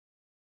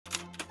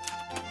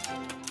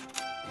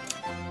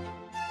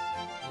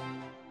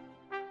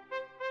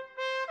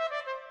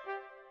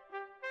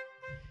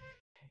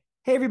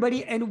Hey,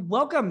 everybody, and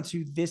welcome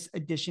to this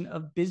edition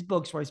of Biz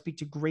Books, where I speak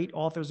to great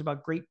authors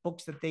about great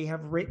books that they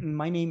have written.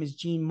 My name is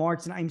Gene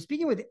Martz, and I'm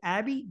speaking with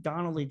Abby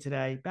Donnelly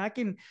today. Back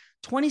in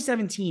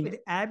 2017,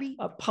 Abby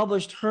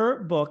published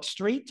her book,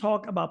 Straight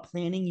Talk About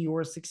Planning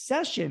Your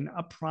Succession,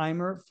 a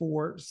primer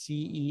for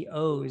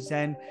CEOs.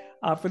 And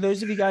for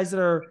those of you guys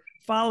that are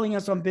following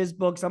us on Biz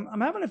Books,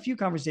 I'm having a few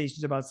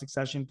conversations about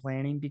succession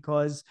planning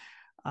because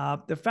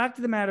the fact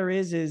of the matter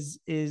is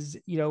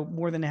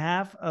more than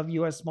half of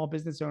U.S. small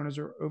business owners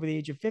are over the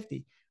age of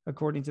 50,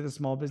 according to the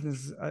Small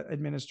Business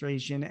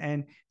Administration,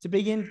 and it's a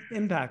big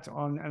impact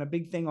on and a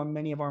big thing on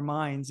many of our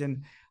minds.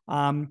 And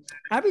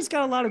Abby's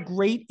got a lot of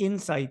great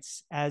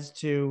insights as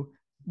to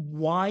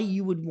why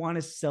you would want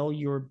to sell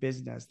your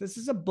business. This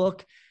is a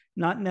book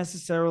not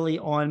necessarily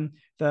on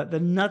the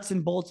nuts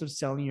and bolts of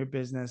selling your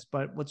business,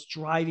 but what's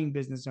driving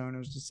business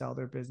owners to sell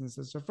their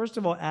businesses. So first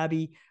of all,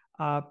 Abby,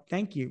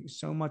 thank you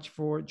so much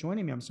for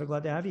joining me. I'm so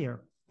glad to have you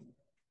here.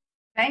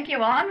 Thank you.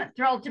 Well, I'm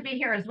thrilled to be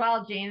here as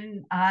well,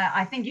 Gene.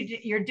 I think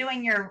you're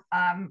doing your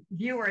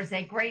viewers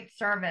a great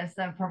service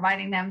of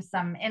providing them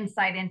some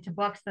insight into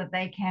books that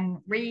they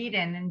can read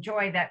and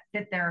enjoy that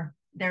fit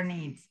their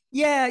needs.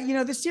 Yeah,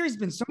 this series has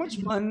been so much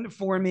fun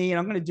for me, and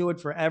I'm going to do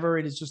it forever.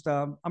 It is just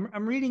I'm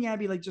reading,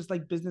 Abby,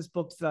 like business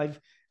books that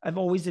I've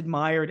always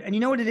admired. And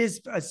you know what it is,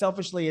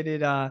 selfishly,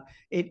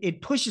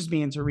 it pushes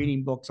me into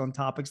reading books on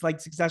topics like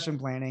succession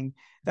planning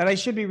that I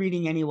should be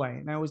reading anyway,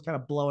 and I always kind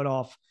of blow it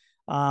off.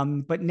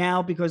 But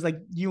now, because like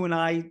you and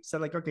I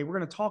said, like, okay, we're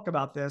going to talk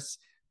about this.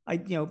 I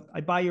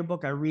buy your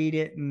book, I read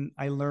it, and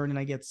I learn and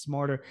I get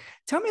smarter.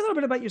 Tell me a little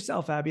bit about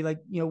yourself, Abby. Like,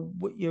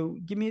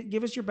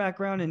 give us your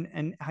background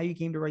and how you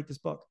came to write this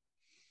book.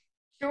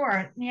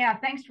 Sure. Yeah.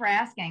 Thanks for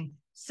asking.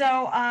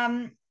 So,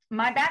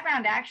 my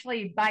background,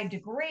 actually, by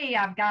degree,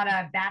 I've got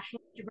a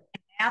bachelor's degree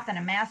in math and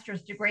a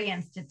master's degree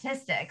in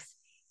statistics.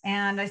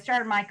 And I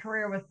started my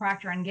career with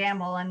Procter and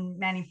Gamble in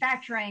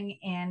manufacturing,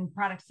 in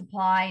product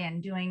supply,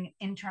 and doing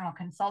internal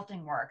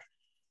consulting work.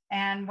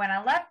 And when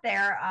I left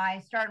there, I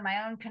started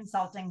my own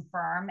consulting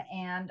firm,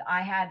 and I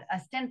had a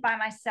stint by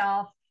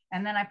myself.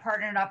 And then I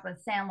partnered up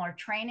with Sandler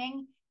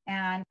Training,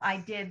 and I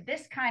did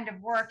this kind of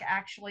work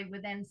actually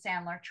within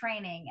Sandler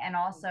Training and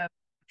also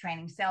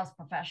training sales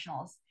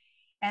professionals.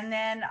 And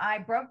then I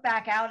broke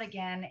back out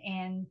again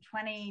in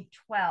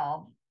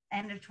 2012,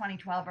 end of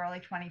 2012, early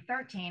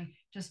 2013,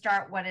 to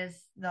start what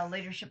is the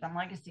Leadership and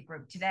Legacy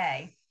Group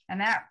today. And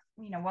that,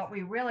 what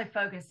we really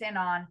focus in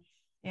on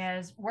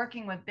is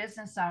working with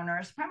business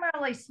owners,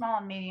 primarily small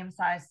and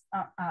medium-sized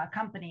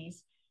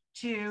companies,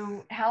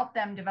 to help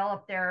them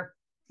develop their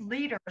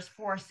leaders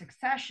for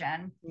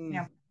succession,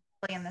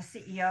 in the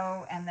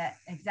CEO and the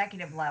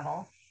executive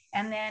level.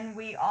 And then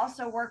we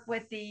also work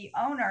with the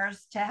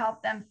owners to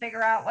help them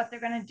figure out what they're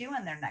going to do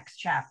in their next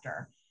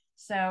chapter.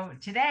 So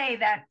today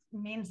that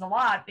means a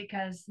lot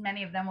because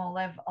many of them will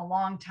live a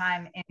long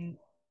time in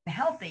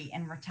healthy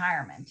in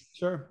retirement.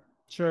 Sure.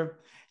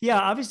 Yeah,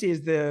 obviously,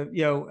 as the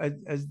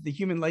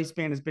human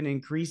lifespan has been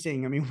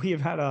increasing, I mean, we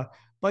have had a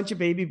bunch of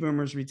baby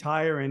boomers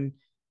retire, and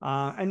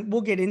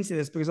we'll get into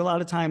this because a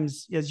lot of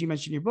times, as you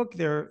mentioned in your book,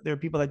 there are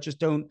people that just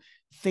don't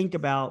think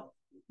about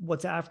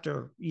what's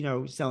after,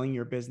 selling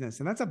your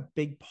business, and that's a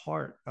big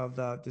part of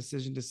the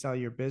decision to sell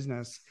your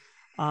business.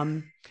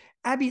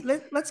 Abby,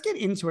 let's get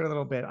into it a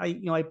little bit.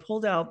 I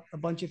pulled out a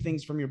bunch of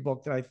things from your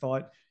book that I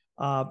thought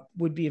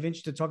would be of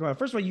interest to talk about.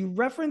 First of all, you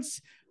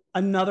reference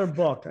another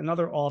book,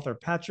 another author,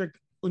 Patrick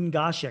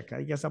Ungashik.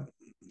 I guess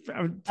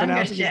I'm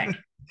pronouncing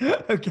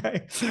it.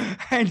 Okay.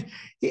 And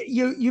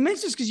you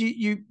mentioned this because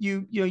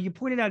you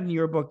pointed out in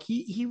your book,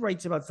 he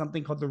writes about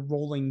something called the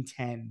rolling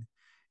 10.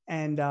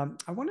 And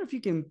I wonder if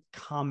you can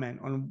comment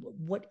on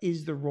what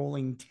is the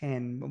rolling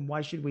 10 and why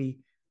should we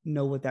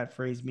know what that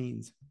phrase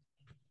means?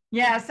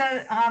 Yeah, so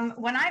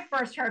when I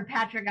first heard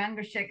Patrick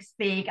Ungashik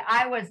speak,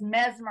 I was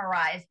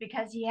mesmerized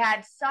because he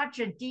had such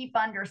a deep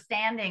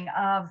understanding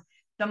of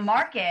the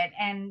market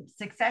and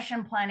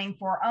succession planning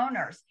for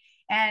owners.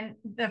 And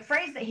the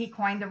phrase that he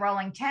coined, the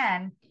rolling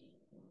 10,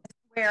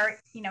 where,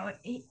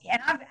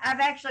 and I've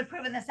actually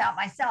proven this out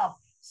myself.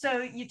 So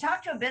you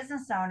talk to a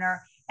business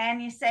owner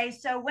and you say,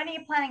 so when are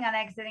you planning on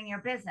exiting your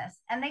business?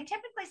 And they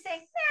typically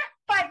say,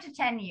 5 to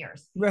 10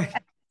 years. Right.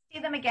 And you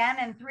see them again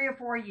in 3 or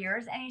 4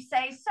 years. And you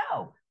say,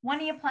 so when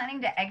are you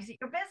planning to exit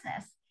your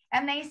business?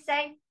 And they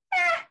say,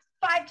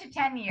 5 to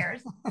 10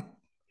 years.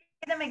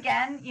 Them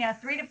again,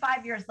 3 to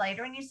 5 years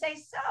later, and you say,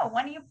 so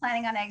when are you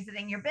planning on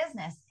exiting your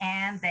business?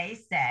 And they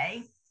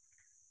say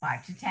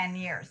 5 to 10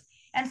 years.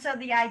 And so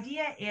the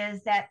idea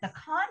is that the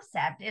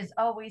concept is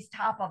always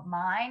top of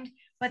mind,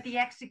 but the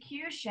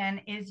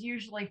execution is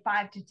usually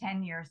 5 to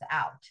 10 years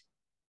out.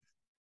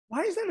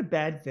 Why is that a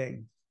bad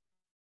thing?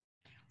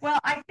 Well,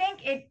 I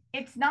think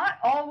it's not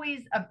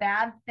always a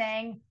bad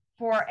thing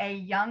for a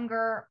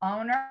younger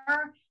owner.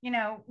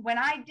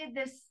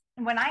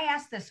 When I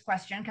asked this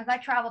question, because I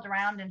traveled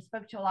around and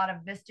spoke to a lot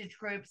of Vistage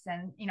groups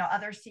and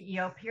other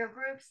CEO peer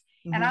groups,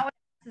 and I would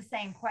ask the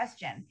same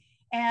question.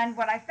 And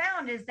what I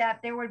found is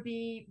that there would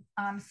be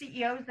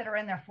CEOs that are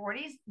in their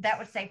 40s that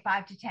would say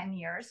 5 to 10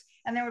 years,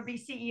 and there would be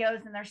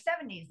CEOs in their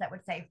 70s that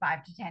would say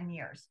 5 to 10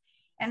 years.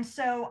 And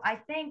so I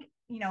think,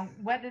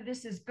 whether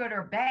this is good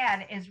or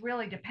bad is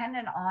really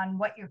dependent on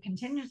what your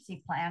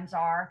contingency plans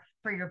are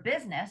for your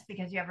business,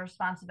 because you have a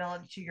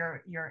responsibility to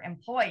your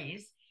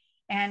employees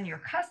and your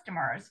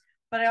customers.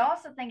 But I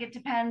also think it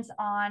depends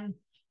on,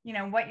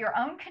 what your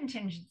own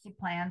contingency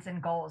plans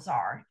and goals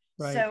are.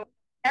 Right. So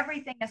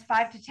everything is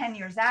 5 to 10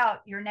 years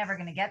out, you're never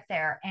going to get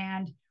there.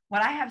 And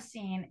what I have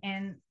seen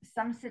in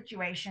some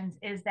situations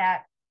is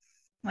that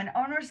when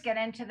owners get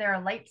into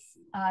their late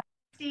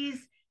 60s,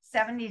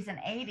 70s, and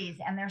 80s,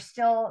 and they're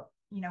still,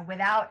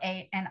 without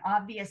an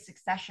obvious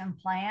succession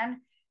plan,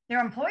 their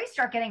employees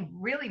start getting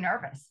really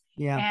nervous.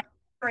 Yeah. And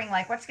wondering,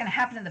 like, what's going to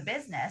happen to the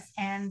business.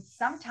 And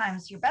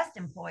sometimes your best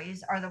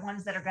employees are the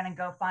ones that are going to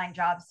go find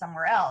jobs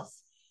somewhere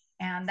else.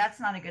 And that's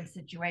not a good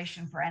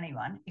situation for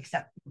anyone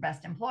except your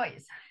best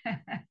employees.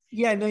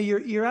 Yeah, no,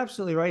 you're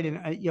absolutely right. And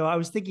I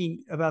was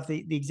thinking about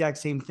the exact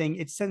same thing.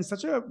 It sends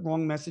such a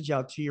wrong message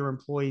out to your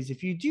employees.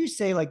 If you do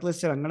say, like,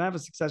 listen, I'm going to have a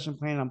succession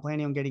plan, I'm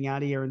planning on getting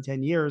out of here in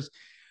 10 years,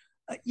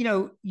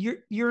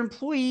 your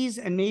employees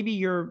and maybe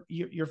your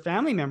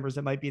family members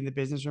that might be in the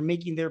business are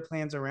making their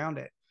plans around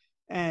it.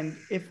 And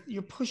if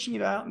you're pushing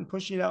it out and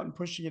pushing it out and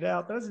pushing it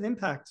out, that has an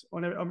impact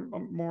on a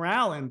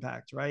morale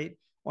impact, right?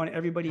 On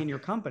everybody in your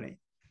company.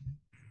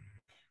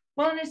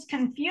 Well, and it's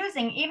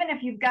confusing, even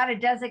if you've got a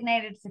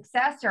designated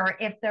successor,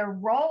 if their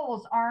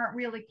roles aren't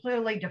really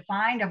clearly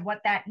defined of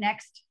what that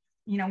next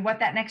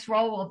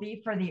role will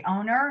be for the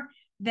owner,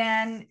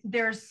 then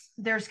there's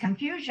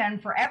confusion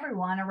for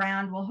everyone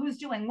around, well, who's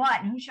doing what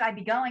and who should I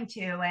be going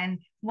to? And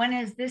when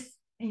is this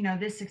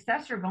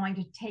successor going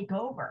to take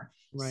over?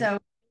 Right. So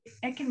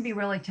it can be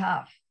really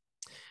tough.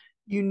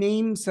 You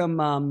name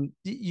some,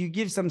 you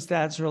give some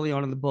stats early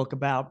on in the book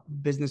about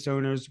business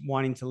owners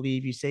wanting to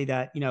leave. You say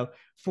that,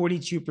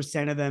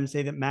 42% of them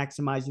say that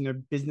maximizing their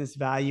business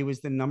value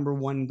is the number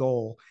one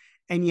goal.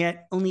 And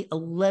yet only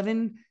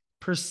 11%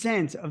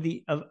 of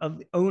the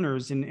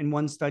owners in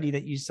one study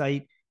that you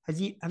cite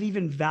have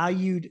even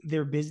valued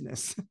their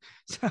business.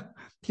 So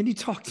can you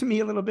talk to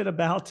me a little bit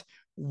about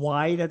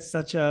why that's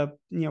such an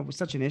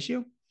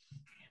issue?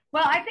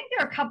 Well, I think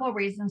there are a couple of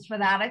reasons for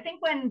that. I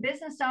think when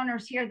business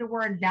owners hear the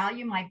word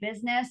value my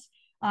business,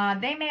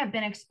 they may have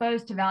been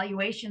exposed to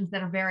valuations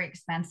that are very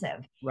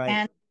expensive. Right.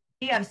 And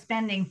of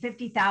spending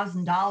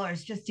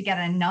 $50,000 just to get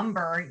a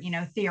number,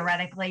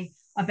 theoretically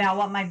about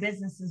what my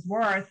business is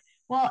worth.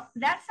 Well,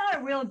 that's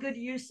not a real good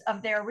use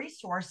of their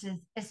resources,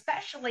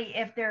 especially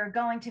if they're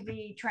going to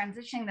be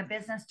transitioning the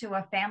business to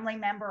a family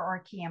member or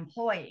a key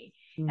employee.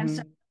 Mm-hmm. And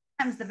so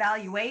sometimes the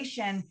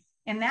valuation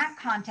in that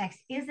context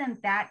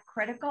isn't that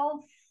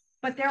critical.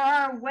 But there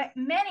are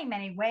many,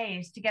 many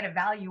ways to get a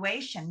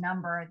valuation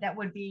number that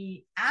would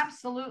be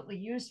absolutely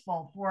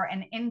useful for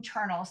an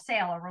internal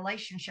sale, a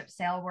relationship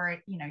sale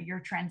where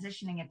you're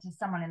transitioning it to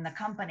someone in the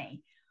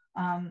company.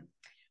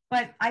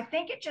 But I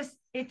think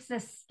it's a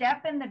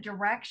step in the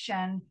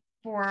direction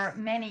for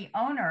many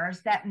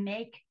owners that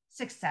make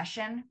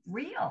succession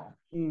real.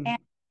 And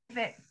if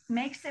it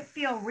makes it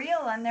feel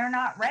real and they're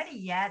not ready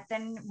yet,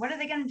 then what are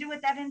they going to do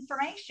with that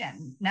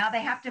information? Now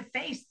they have to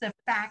face the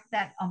fact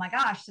that, oh my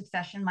gosh,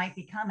 succession might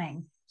be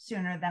coming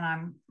sooner than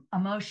I'm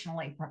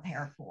emotionally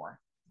prepared for.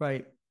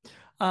 Right.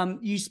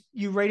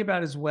 You write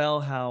about as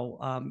well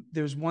how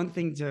there's one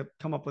thing to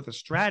come up with a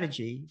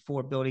strategy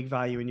for building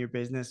value in your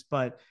business,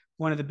 but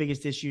one of the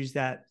biggest issues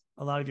that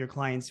a lot of your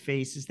clients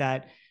face is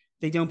that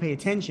they don't pay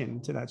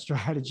attention to that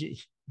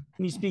strategy.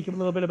 Can you speak a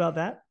little bit about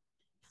that?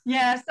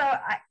 Yeah, so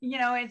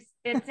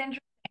it's interesting.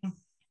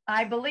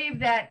 I believe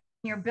that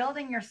you're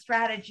building your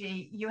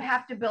strategy, you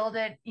have to build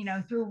it,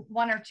 through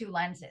one or two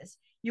lenses.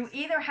 You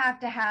either have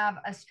to have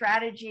a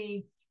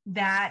strategy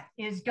that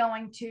is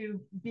going to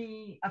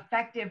be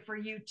effective for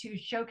you to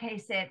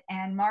showcase it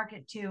and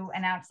market to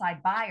an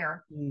outside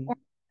buyer, or you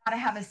got to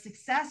have a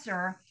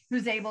successor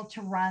who's able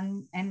to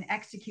run and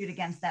execute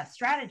against that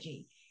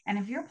strategy. And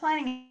if you're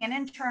planning an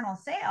internal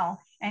sale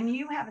and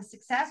you have a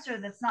successor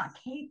that's not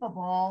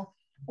capable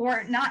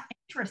or not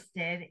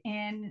interested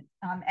in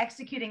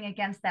executing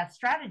against that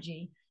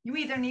strategy, you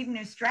either need a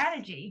new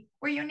strategy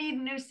or you need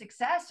a new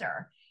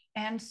successor.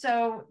 And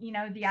so,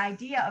 the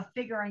idea of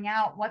figuring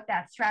out what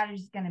that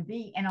strategy is going to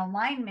be in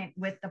alignment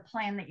with the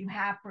plan that you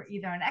have for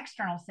either an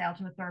external sale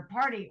to a third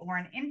party or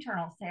an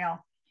internal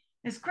sale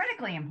is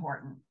critically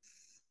important.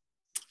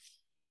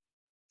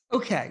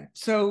 Okay.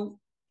 So,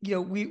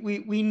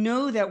 we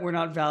know that we're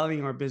not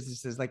valuing our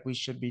businesses like we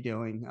should be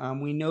doing.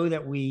 We know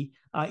that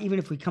even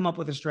if we come up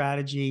with a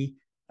strategy,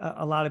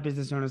 a lot of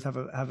business owners have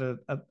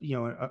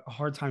a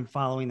hard time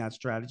following that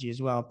strategy as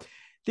well.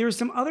 There are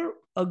some other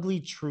ugly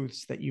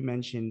truths that you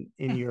mentioned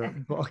in your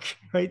book,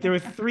 right? There are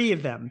 3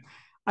 of them.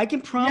 I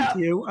can prompt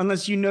you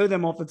unless you know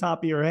them off the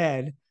top of your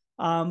head.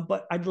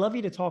 But I'd love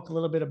you to talk a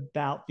little bit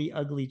about the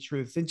ugly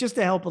truths, and just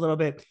to help a little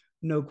bit.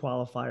 No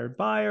qualified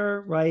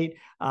buyer, right?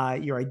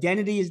 Your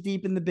identity is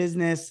deep in the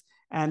business,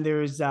 and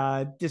there's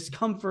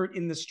discomfort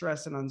in the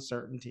stress and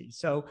uncertainty.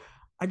 So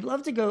I'd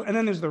love to go, and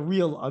then there's the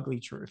real ugly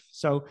truth.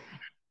 So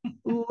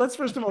let's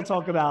first of all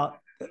talk about.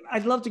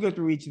 I'd love to go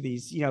through each of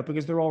these,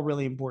 because they're all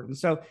really important.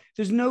 So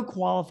there's no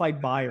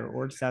qualified buyer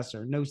or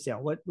accessor, no sale.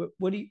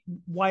 What do you?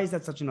 Why is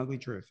that such an ugly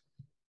truth?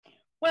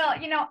 Well,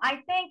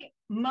 I think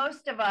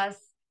most of us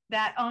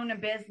that own a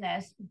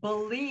business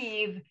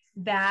believe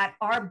that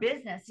our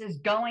business is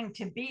going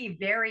to be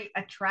very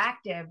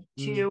attractive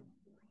to,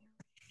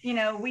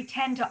 we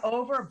tend to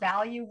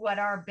overvalue what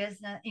our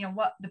business,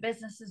 what the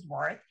business is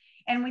worth.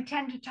 And we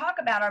tend to talk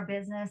about our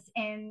business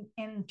in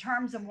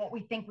terms of what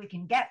we think we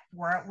can get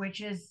for it,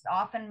 which is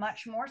often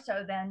much more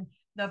so than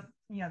the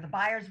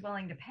buyer's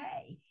willing to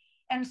pay.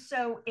 And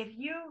so if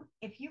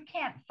you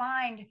can't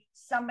find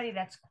somebody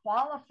that's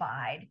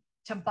qualified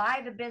to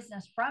buy the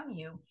business from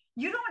you,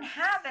 you don't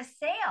have a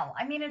sale.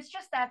 I mean, it's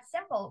just that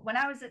simple. When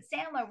I was at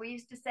Sandler, we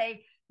used to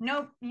say,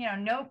 no,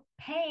 no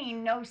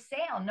pain, no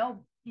sale,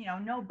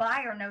 no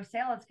buyer, no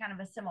sale. It's kind of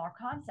a similar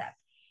concept.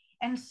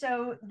 And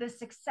so the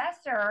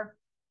successor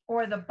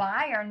or the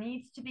buyer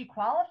needs to be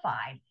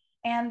qualified.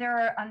 And there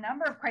are a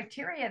number of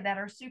criteria that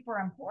are super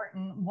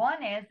important.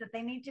 One is that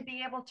they need to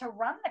be able to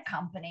run the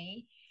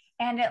company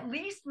and at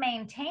least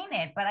maintain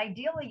it. But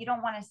ideally, you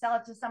don't want to sell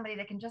it to somebody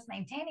that can just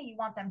maintain it. You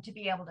want them to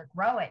be able to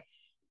grow it.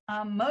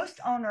 Most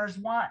owners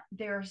want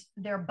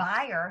their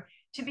buyer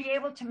to be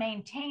able to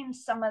maintain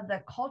some of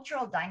the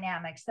cultural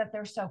dynamics that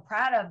they're so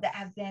proud of that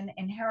have been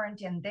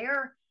inherent in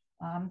their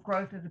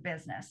growth of the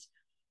business.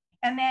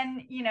 And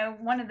then,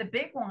 one of the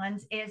big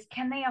ones is,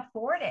 can they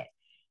afford it?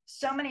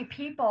 So many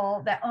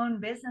people that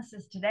own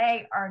businesses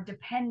today are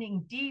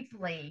depending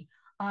deeply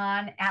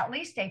on at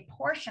least a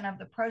portion of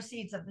the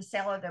proceeds of the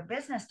sale of their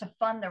business to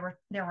fund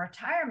their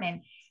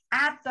retirement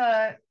at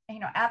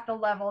the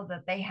level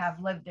that they have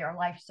lived their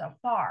life so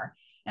far.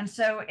 And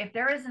so if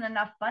there isn't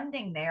enough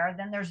funding there,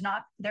 then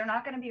they're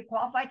not going to be a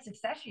qualified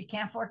successor. You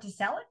can't afford to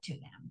sell it to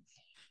them.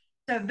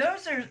 So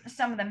those are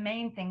some of the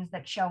main things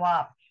that show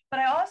up. But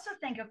I also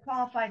think a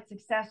qualified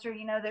successor,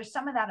 there's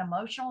some of that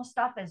emotional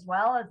stuff as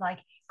well, as like,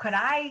 could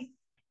I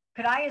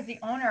as the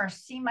owner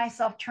see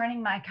myself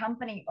turning my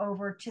company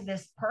over to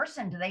this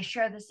person? Do they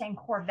share the same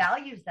core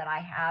values that I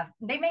have?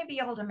 They may be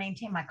able to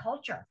maintain my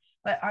culture,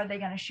 but are they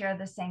going to share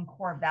the same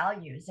core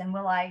values? And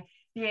will I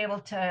be able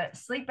to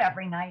sleep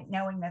every night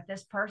knowing that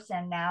this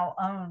person now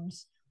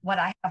owns what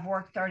I have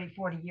worked 30,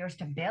 40 years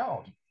to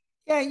build?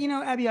 Yeah,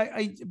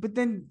 Abby, but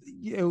then,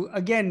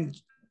 again,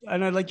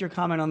 and I'd like your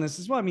comment on this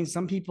as well. I mean,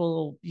 some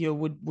people,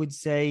 would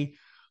say,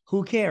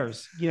 who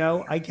cares?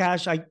 I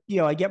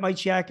get my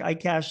check, I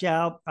cash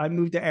out, I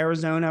move to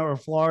Arizona or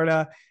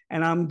Florida,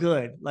 and I'm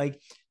good.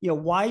 Like,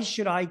 why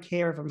should I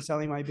care if I'm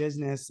selling my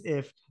business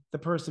if the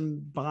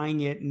person buying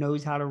it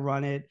knows how to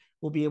run it,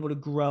 will be able to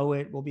grow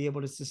it, will be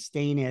able to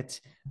sustain it?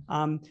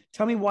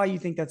 Tell me why you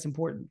think that's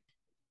important.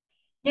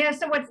 Yeah,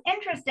 so what's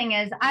interesting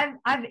is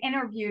I've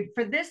interviewed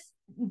for this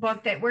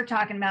book that we're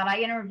talking about.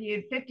 I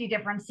interviewed 50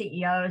 different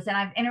CEOs, and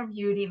I've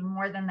interviewed even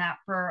more than that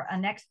for a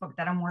next book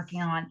that I'm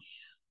working on.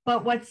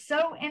 But what's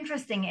so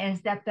interesting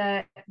is that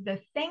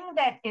the thing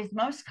that is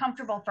most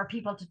comfortable for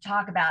people to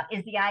talk about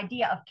is the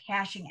idea of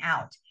cashing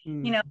out.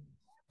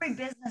 Every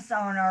business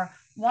owner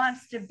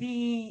wants to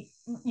be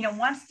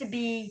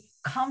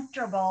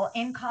comfortable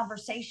in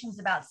conversations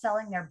about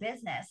selling their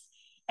business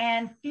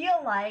and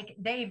feel like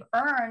they've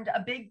earned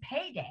a big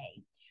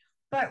payday.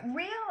 But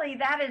really,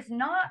 that is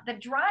not the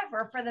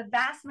driver for the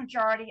vast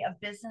majority of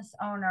business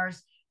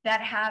owners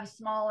that have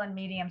small and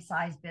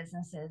medium-sized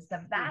businesses.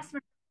 The vast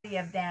majority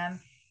of them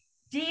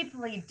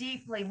deeply,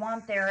 deeply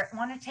want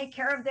to take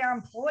care of their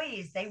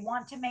employees. They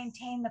want to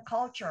maintain the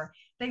culture.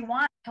 They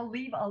want to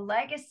leave a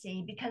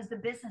legacy because the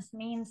business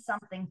means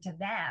something to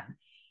them.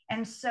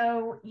 And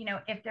so,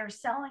 if they're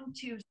selling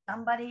to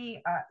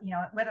somebody,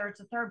 whether it's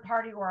a third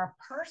party or a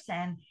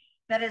person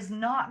that is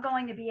not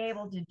going to be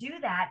able to do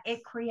that,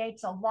 it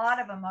creates a lot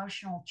of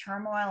emotional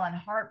turmoil and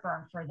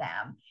heartburn for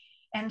them.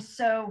 And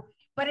so,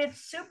 but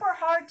it's super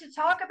hard to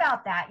talk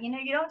about that.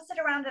 You don't sit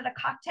around at a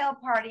cocktail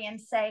party and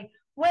say,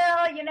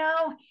 well,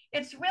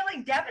 it's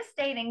really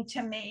devastating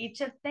to me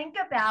to think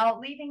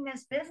about leaving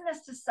this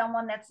business to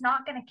someone that's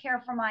not going to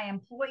care for my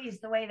employees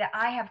the way that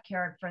I have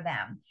cared for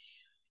them.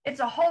 It's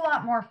a whole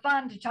lot more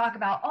fun to talk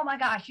about, oh my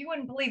gosh, you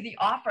wouldn't believe the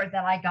offer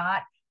that I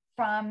got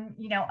from,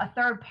 a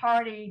third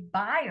party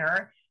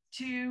buyer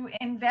to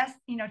invest,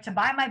 to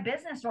buy my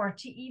business, or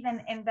to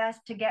even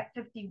invest to get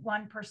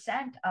 51%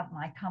 of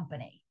my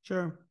company.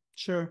 Sure.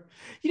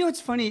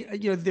 It's funny,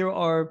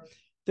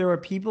 there are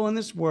people in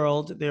this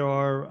world, there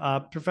are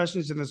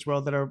professions in this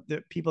world that are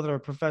people that are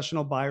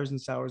professional buyers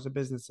and sellers of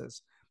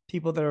businesses,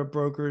 people that are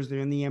brokers, they're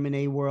in the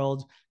M&A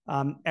world,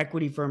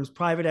 equity firms,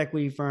 private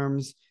equity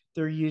firms.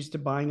 They're used to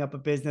buying up a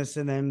business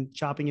and then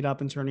chopping it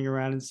up and turning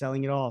around and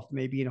selling it off,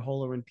 maybe in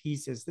whole or in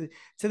pieces.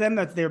 To them,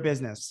 that's their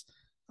business.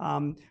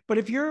 But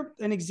if you're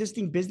an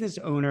existing business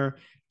owner,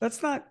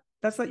 that's not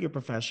your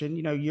profession.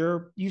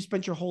 You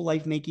spent your whole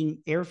life making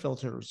air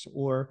filters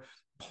or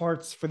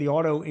parts for the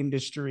auto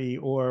industry,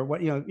 or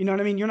what, you know what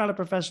I mean? You're not a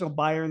professional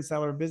buyer and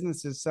seller of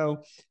businesses.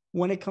 So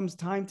when it comes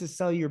time to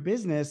sell your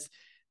business,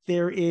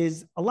 there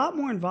is a lot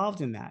more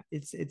involved in that.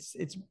 It's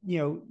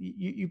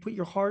you put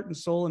your heart and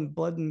soul and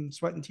blood and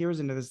sweat and tears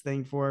into this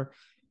thing for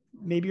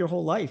maybe your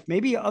whole life,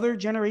 maybe other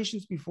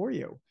generations before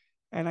you.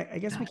 And I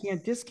guess we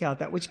can't discount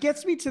that, which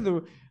gets me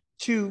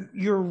to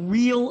your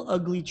real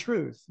ugly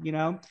truth.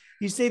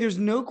 You say there's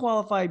no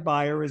qualified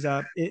buyer is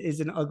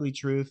an ugly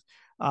truth,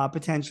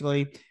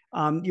 potentially.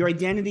 Your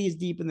identity is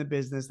deep in the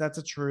business. That's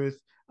a truth.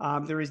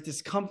 There is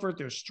discomfort,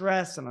 there's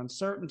stress and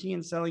uncertainty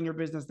in selling your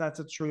business. That's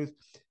a truth.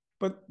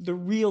 But the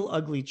real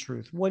ugly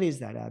truth, what is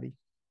that, Abby?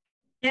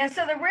 Yeah,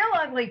 so the real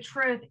ugly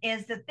truth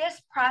is that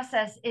this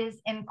process is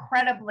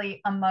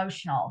incredibly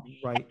emotional.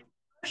 Right.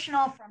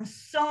 Emotional from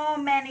so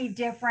many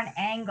different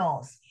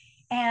angles.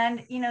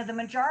 And, the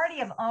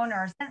majority of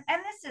owners, and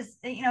this is,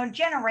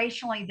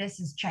 generationally, this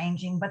is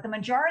changing, but the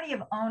majority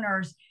of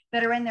owners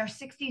that are in their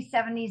 60s,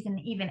 70s, and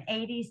even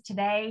 80s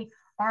today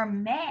are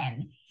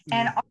men. Mm-hmm.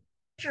 And our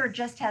culture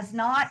just has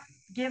not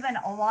given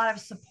a lot of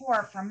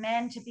support for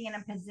men to be in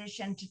a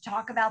position to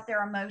talk about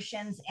their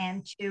emotions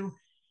and to,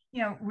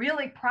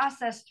 really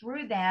process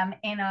through them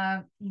in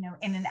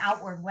an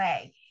outward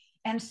way.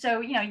 And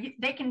so,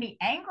 they can be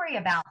angry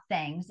about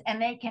things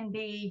and they can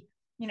be,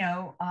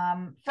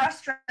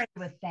 frustrated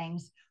with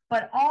things,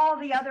 but all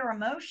the other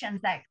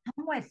emotions that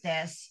come with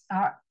this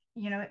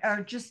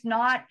are just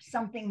not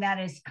something that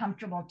is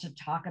comfortable to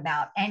talk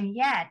about. And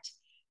yet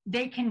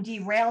they can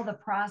derail the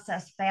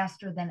process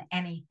faster than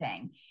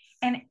anything.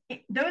 And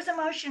those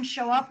emotions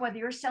show up whether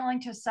you're selling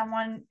to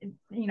someone,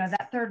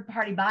 that third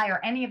party buyer,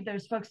 any of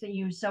those folks that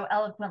you so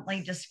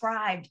eloquently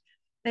described,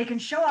 they can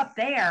show up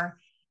there,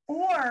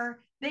 or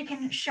they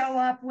can show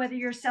up whether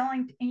you're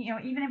selling,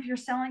 even if you're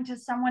selling to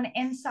someone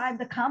inside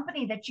the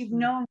company that you've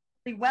known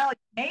really well,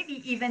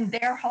 maybe even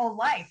their whole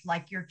life,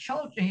 like your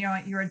children,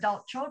 your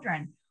adult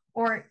children,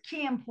 or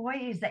key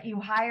employees that you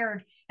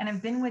hired and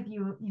have been with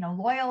you,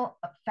 loyal,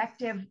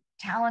 effective,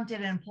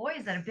 talented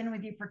employees that have been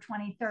with you for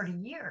 20, 30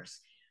 years.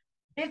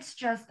 It's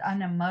just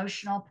an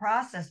emotional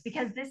process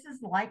because this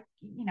is like,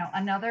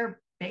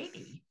 another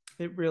baby.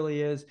 It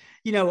really is.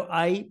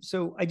 I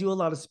do a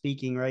lot of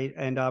speaking, right?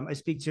 And I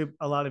speak to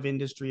a lot of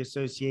industry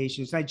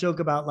associations. And I joke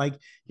about like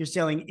you're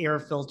selling air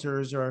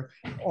filters or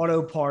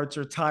auto parts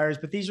or tires,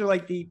 but these are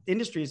like the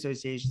industry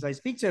associations I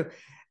speak to.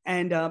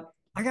 And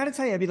I got to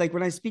tell you, I'd be like,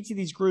 when I speak to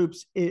these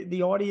groups,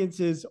 the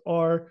audiences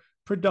are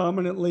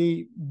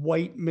predominantly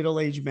white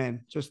middle-aged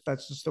men.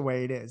 That's just the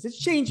way it is. It's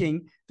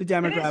changing, the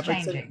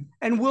demographics,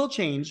 and will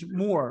change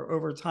more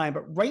over time.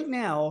 But right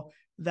now,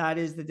 that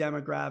is the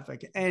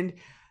demographic. And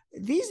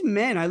these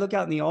men, I look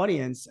out in the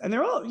audience, and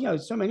they're all,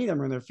 so many of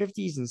them are in their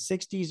 50s and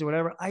 60s or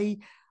whatever. I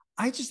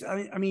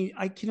mean,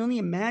 I can only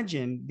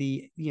imagine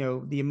the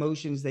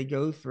emotions they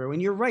go through.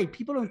 And you're right,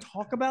 people don't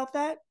talk about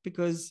that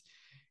because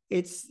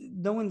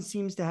no one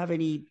seems to have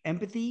any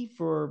empathy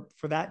for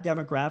that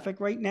demographic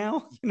right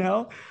now,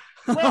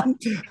 Well, and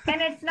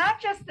it's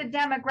not just the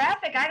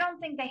demographic. I don't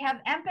think they have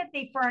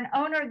empathy for an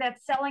owner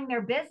that's selling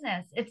their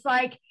business. It's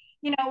like,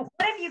 what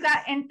have you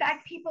got? In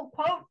fact, people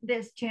quote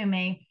this to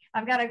me.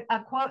 I've got a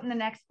quote in the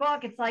next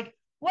book. It's like,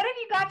 what have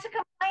you got to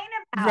complain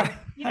about?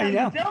 Right.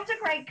 You built a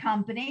great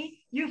company.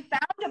 You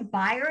found a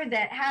buyer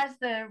that has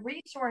the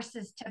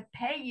resources to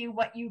pay you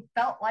what you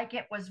felt like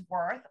it was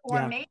worth,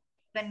 or maybe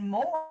even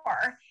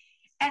more.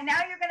 And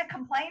now you're going to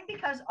complain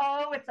because,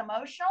 it's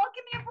emotional.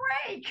 Give me a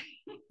break.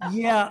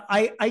 Yeah,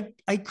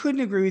 I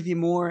couldn't agree with you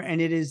more.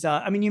 And it is,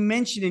 you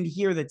mentioned in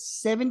here that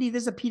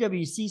there's a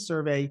PwC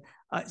survey,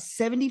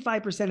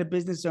 75% of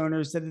business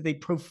owners said that they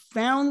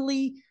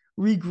profoundly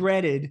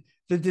regretted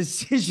the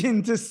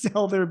decision to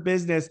sell their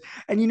business.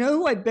 And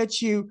who I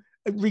bet you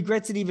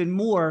regrets it even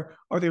more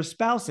are their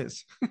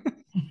spouses.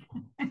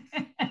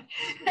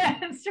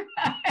 That's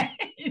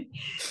right.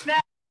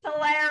 That's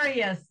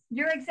hilarious.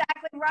 You're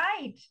exactly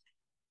right.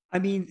 I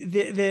mean,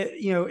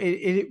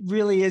 it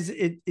really is.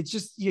 It's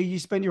just, you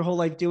spend your whole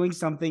life doing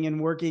something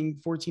and working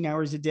 14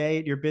 hours a day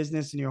at your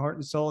business and your heart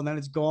and soul, and then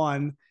it's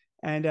gone.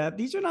 And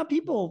these are not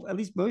people, at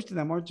least most of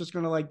them aren't just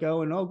going to like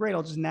go and, oh, great,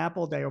 I'll just nap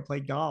all day or play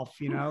golf.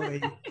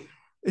 They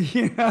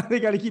they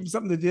got to keep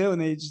something to do,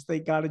 and they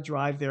got to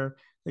drive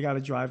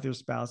their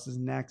spouses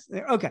next.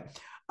 Okay.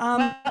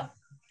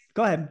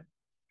 Go ahead.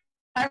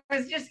 I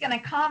was just going to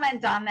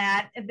comment on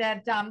that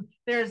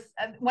there's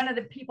one of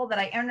the people that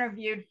I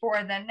interviewed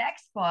for the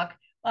next book,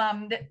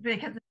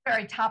 because it's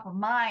very top of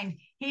mind.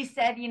 He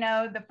said,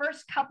 the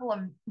first couple of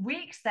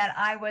weeks that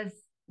I was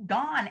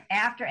gone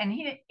after, and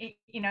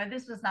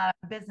this was not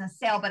a business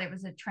sale, but it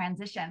was a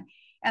transition.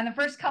 And the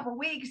first couple of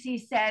weeks, he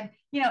said,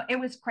 it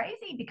was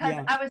crazy because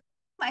I was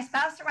my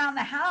spouse around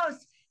the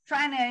house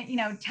trying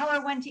to, tell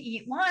her when to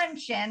eat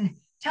lunch and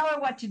tell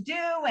her what to do.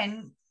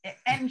 And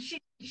she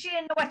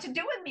didn't know what to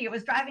do with me. It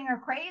was driving her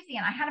crazy,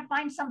 and I had to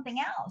find something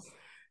else.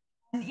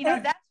 And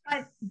that's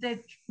why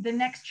the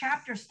next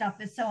chapter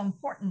stuff is so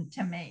important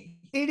to me.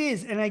 It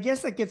is, and I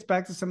guess that gets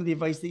back to some of the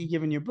advice that you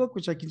give in your book,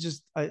 which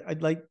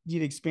I'd like you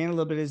to expand a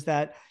little bit. Is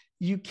that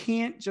you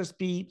can't just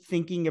be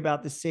thinking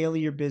about the sale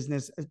of your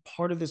business as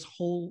part of this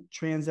whole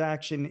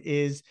transaction.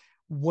 Is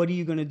what are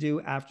you going to do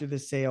after the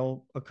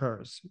sale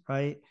occurs,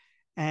 right?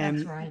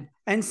 That's right.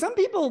 And some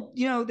people,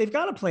 they've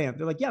got a plan.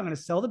 They're like, yeah, I'm going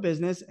to sell the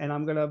business and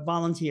I'm going to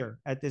volunteer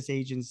at this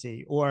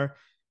agency, or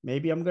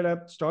maybe I'm going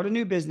to start a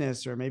new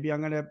business, or maybe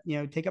I'm going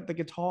to, take up the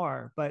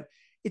guitar. But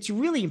it's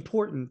really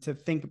important to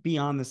think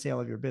beyond the sale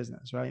of your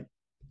business, right?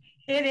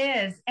 It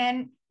is.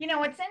 And,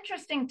 what's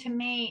interesting to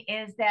me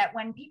is that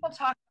when people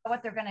talk about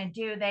what they're going to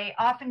do, they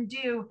often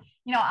do,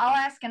 I'll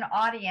ask an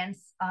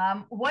audience,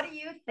 what do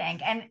you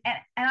think? And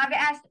I've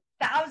asked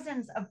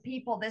thousands of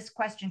people this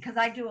question because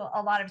I do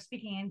a lot of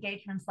speaking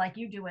engagements like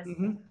you do as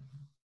Mm-hmm.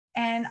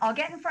 and I'll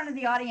get in front of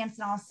the audience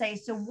and I'll say,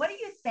 so what do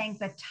you think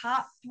the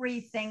top 3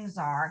 things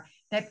are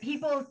that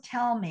people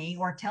tell me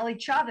or tell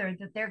each other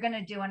that they're going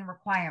to do in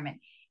requirement?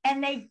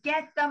 And they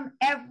get them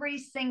every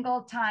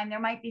single time. There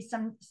might be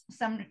some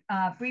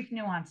brief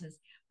nuances,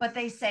 but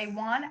they say,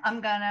 1,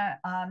 I'm going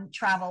to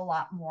travel a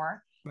lot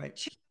more. Right.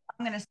 2,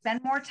 I'm going to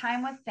spend more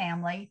time with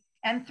family.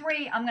 And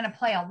 3, I'm going to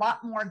play a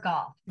lot more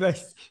golf.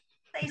 Right.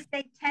 They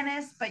say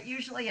tennis, but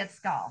usually it's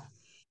golf.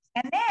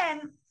 And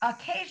then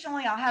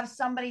occasionally I'll have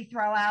somebody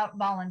throw out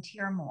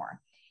volunteer more.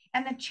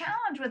 And the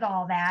challenge with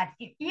all that,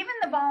 even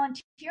the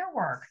volunteer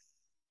work,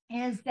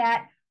 is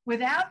that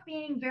without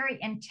being very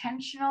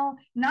intentional,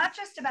 not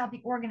just about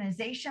the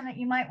organization that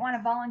you might want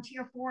to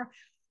volunteer for,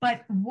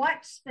 but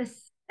what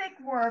specific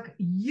work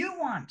you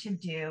want to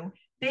do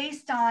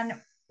based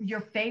on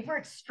your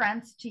favorite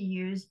strengths to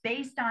use,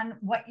 based on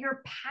what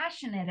you're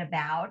passionate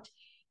about,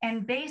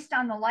 and based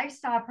on the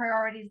lifestyle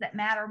priorities that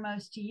matter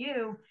most to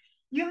you,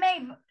 you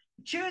may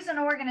choose an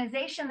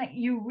organization that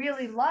you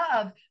really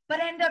love, but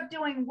end up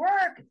doing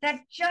work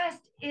that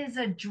just is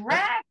a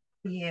drag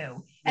for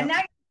you. And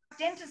now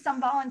you're into some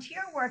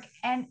volunteer work.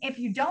 And if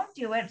you don't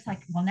do it, it's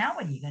like, well, now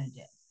what are you going to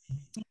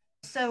do?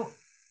 So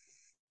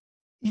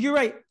you're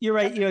right. You're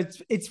right.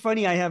 It's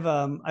funny. I have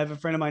a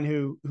friend of mine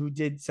who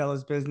did sell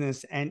his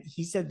business, and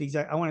he said the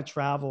exact. I want to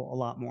travel a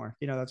lot more.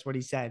 That's what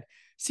he said.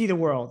 See the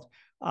world.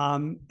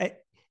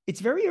 It's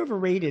very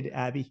overrated,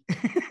 Abby.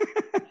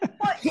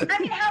 Well, I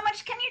mean, how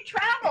much can you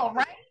travel,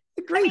 right?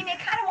 Agreed. I mean, you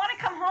kind of want to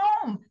come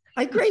home.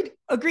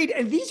 Agreed.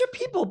 And these are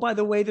people, by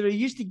the way, that are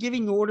used to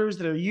giving orders,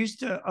 that are used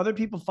to other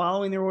people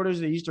following their orders,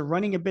 they're used to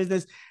running a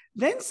business.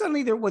 Then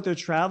suddenly they're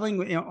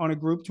traveling on a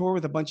group tour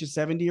with a bunch of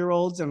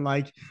 70-year-olds and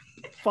like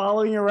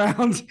following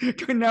around.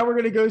 Now we're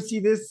going to go see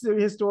this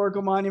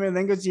historical monument, and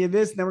then go see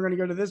this, and then we're going to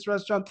go to this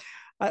restaurant.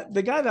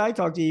 The guy that I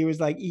talked to,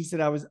 he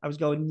said I was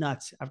going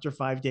nuts after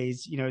 5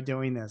 days,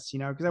 doing this,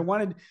 because I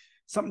wanted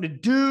something to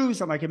do,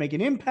 something I could make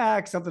an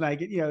impact, something I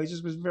could, it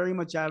just was very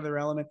much out of their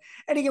element.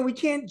 And again, we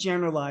can't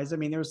generalize. I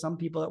mean, there are some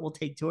people that will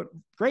take to it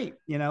great,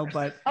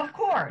 but of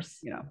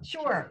course,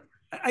 sure.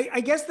 I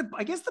guess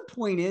the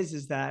point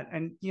is that,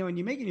 and when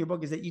you make it in your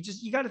book, is that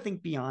you got to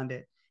think beyond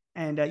it,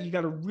 and you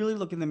got to really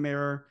look in the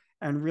mirror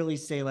and really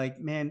say, like,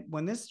 man,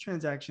 when this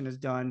transaction is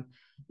done,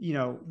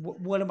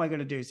 what am I going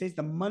to do? Say it's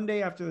the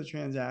Monday after the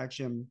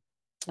transaction.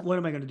 What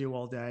am I going to do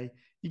all day?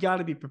 You got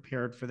to be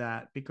prepared for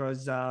that,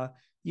 because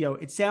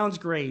it sounds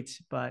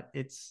great, but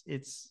it's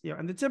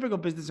and the typical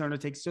business owner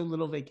takes so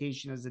little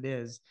vacation as it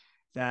is,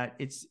 that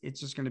it's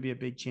just going to be a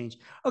big change.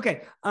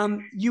 Okay.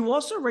 You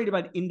also write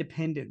about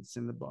independence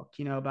in the book,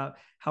 about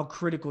how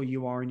critical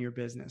you are in your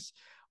business.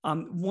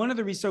 One of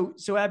the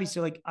reasons, so Abby,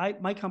 so like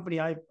my company,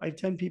 I have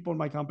 10 people in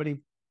my company,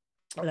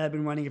 and I've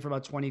been running it for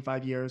about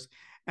 25 years,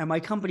 and my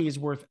company is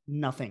worth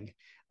nothing.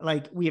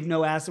 Like, we have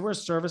no assets. We're a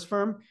service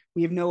firm.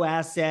 We have no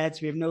assets.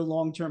 We have no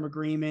long-term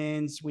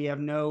agreements. We have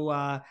no,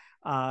 I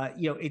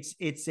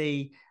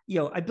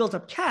built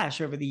up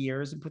cash over the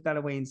years and put that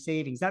away in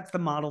savings. That's the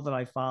model that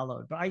I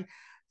followed. But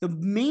the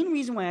main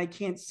reason why I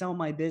can't sell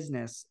my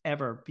business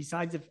ever,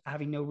 besides of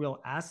having no real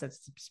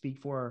assets to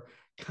speak for,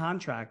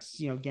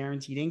 contracts,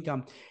 guaranteed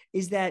income,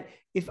 is that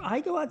if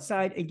I go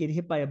outside and get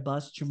hit by a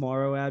bus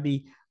tomorrow,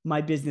 Abby,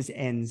 my business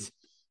ends.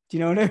 Do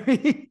you know what I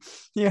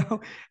mean?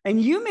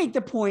 And you make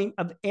the point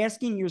of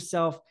asking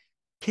yourself,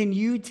 can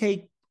you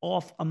take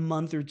off a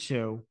month or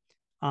two?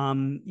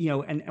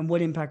 And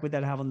what impact would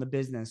that have on the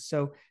business?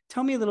 So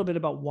tell me a little bit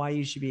about why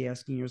you should be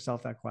asking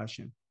yourself that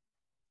question.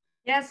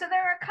 Yeah, so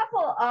there are a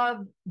couple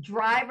of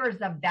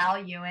drivers of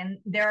value, and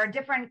there are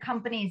different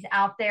companies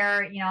out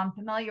there. I'm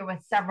familiar with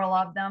several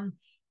of them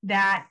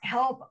that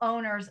help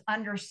owners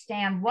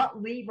understand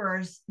what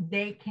levers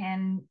they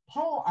can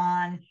pull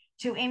on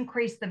to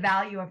increase the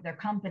value of their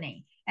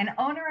company. And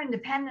owner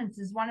independence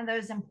is one of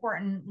those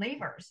important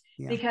levers,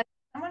 because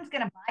someone's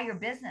going to buy your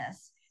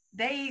business.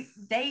 They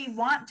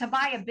want to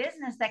buy a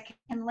business that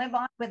can live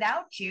on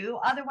without you.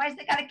 Otherwise,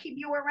 they got to keep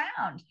you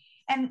around.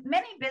 And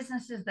many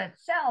businesses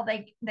that sell,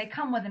 they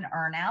come with an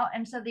earnout.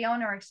 And so the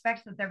owner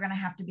expects that they're going to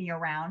have to be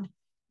around.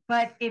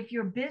 But if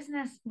your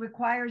business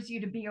requires you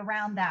to be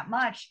around that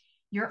much,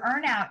 your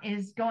earnout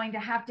is going to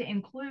have to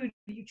include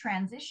you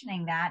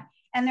transitioning that.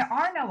 And there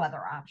are no other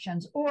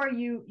options, or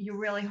you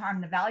really harm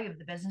the value of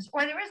the business,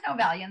 or there is no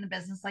value in the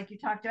business, like you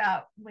talked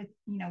about with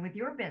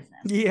your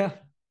business. Yeah.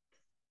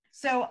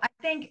 So I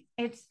think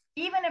it's,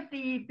 even if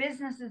the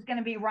business is going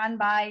to be run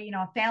by,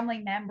 a family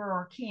member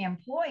or key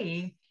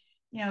employee,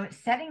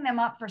 setting them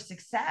up for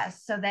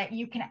success so that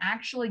you can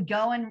actually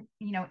go and,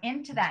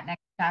 into that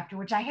next chapter,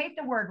 which I hate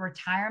the word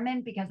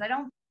retirement because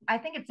I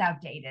think it's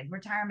outdated.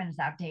 Retirement is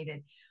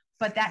outdated,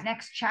 but that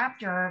next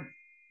chapter,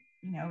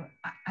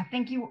 I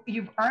think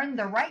you've earned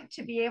the right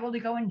to be able to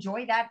go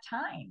enjoy that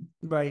time.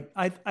 Right.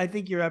 I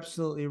think you're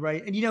absolutely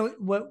right. And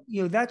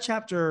that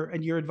chapter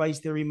and your advice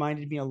there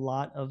reminded me a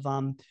lot of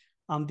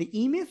the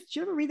E-Myth. Did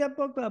you ever read that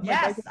book?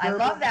 Yes, I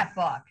love that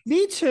book.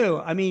 Me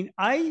too. I mean,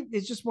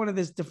 it's just one of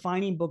those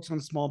defining books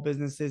on small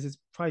businesses. It's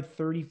probably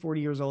 30,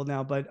 40 years old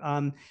now, but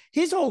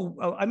his whole,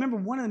 I remember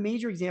one of the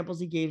major examples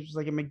he gave was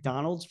like a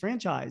McDonald's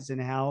franchise and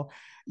how,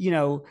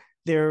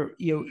 there,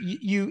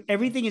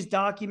 everything is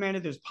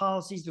documented. There's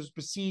policies, there's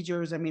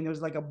procedures. I mean,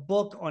 there's like a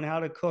book on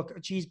how to cook a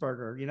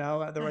cheeseburger,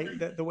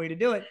 the way to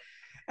do it.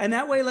 And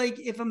that way, like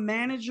if a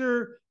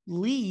manager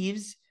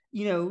leaves,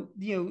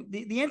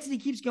 the entity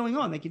keeps going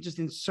on. They could just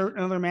insert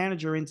another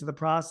manager into the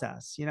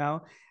process,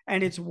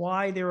 and it's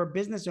why there are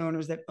business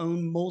owners that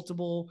own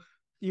multiple,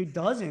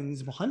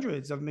 dozens,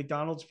 hundreds of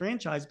McDonald's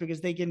franchise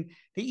because they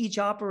each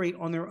operate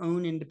on their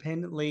own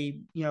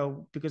independently,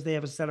 because they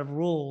have a set of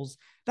rules.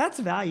 That's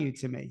value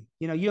to me.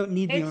 You don't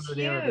need the owner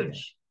there every day.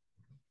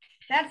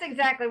 That's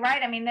exactly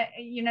right. I mean,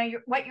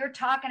 what you're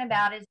talking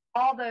about is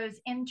all those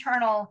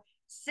internal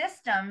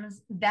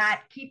systems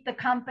that keep the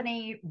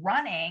company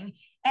running.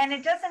 And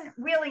it doesn't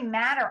really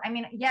matter. I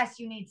mean, yes,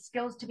 you need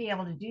skills to be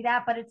able to do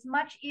that, but it's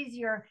much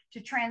easier to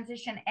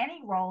transition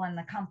any role in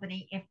the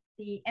company if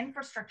the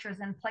infrastructure is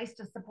in place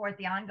to support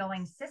the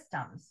ongoing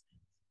systems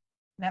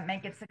that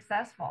make it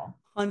successful.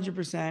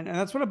 100%. And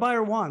that's what a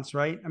buyer wants,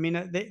 right? I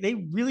mean, they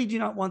really do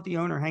not want the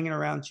owner hanging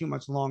around too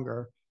much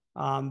longer.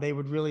 They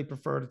would really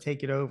prefer to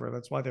take it over.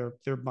 That's why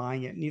they're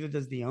buying it. Neither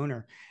does the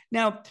owner.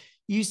 Now,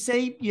 you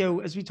say,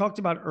 as we talked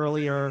about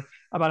earlier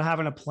about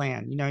having a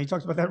plan, you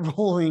talked about that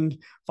rolling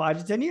 5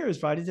 to 10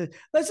 years,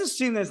 let's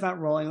assume that's not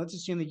rolling. Let's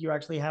assume that you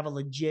actually have a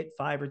legit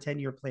 5 or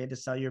 10-year plan to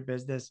sell your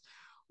business.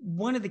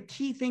 One of the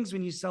key things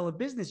when you sell a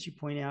business, you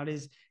point out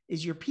is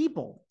your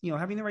people,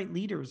 having the right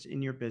leaders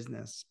in your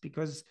business,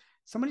 because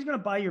somebody's going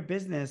to buy your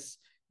business.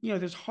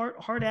 There's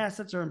hard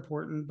assets are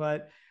important,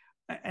 but,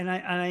 and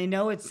I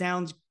know it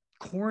sounds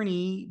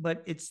corny,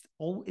 but it's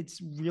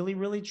really,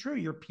 really true.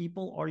 Your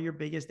people are your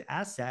biggest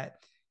asset.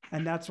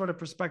 And that's what a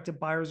prospective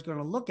buyer is going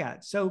to look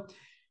at. So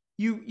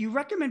you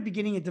recommend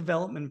beginning a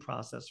development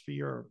process for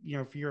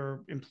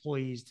your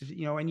employees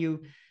to, and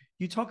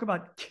you talk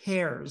about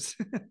CARES,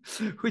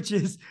 which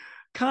is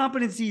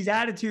competencies,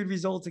 attitude,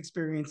 results,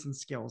 experience, and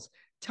skills.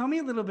 Tell me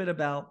a little bit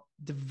about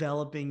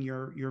developing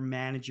your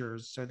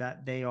managers so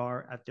that they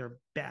are at their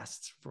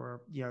best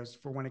for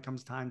when it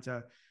comes time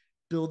to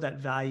build that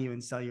value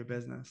and sell your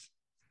business.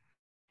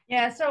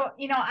 Yeah, so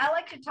I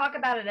like to talk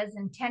about it as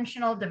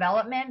intentional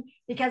development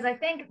because I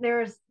think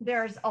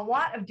there's a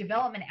lot of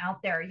development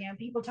out there.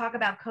 People talk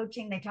about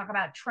coaching, they talk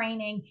about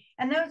training,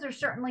 and those are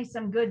certainly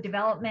some good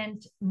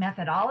development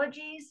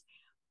methodologies.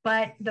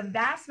 But the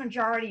vast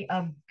majority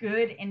of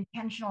good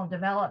intentional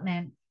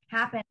development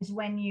happens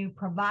when you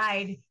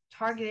provide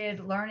targeted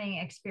learning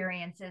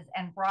experiences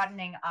and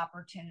broadening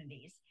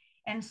opportunities.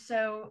 And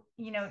so,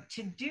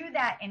 to do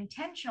that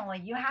intentionally,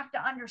 you have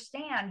to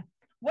understand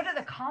what are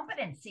the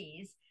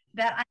competencies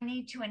that I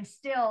need to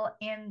instill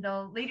in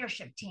the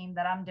leadership team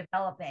that I'm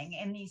developing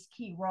in these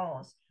key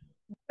roles.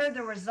 What are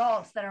the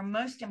results that are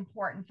most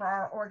important for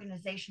our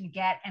organization to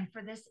get and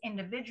for this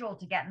individual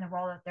to get in the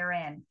role that they're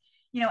in?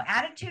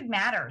 Attitude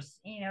matters.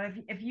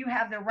 If you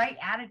have the right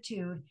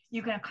attitude,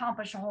 you can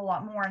accomplish a whole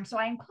lot more. And so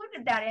I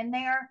included that in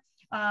there.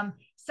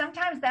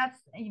 Sometimes that's,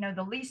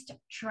 the least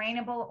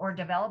trainable or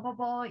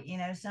developable,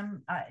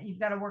 you've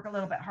got to work a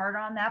little bit harder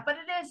on that, but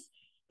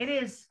it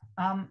is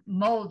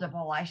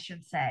moldable, I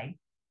should say.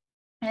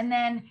 And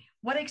then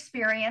what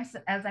experience,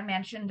 as I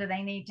mentioned, do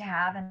they need to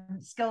have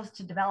and skills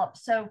to develop?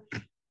 So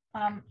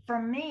for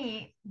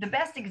me, the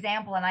best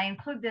example, and I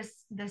include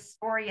this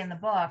story in the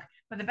book,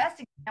 but the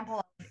best example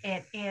of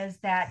it is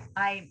that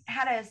I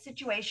had a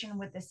situation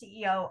with the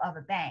CEO of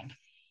a bank,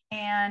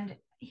 and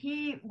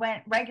he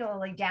went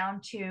regularly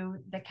down to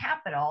the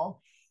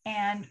Capitol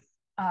and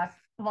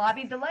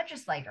lobbied the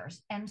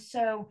legislators. And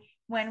so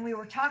when we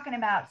were talking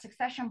about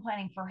succession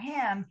planning for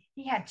him,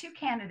 he had 2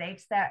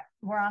 candidates that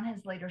were on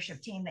his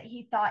leadership team that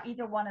he thought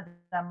either one of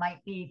them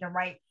might be the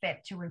right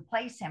fit to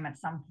replace him at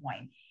some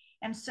point.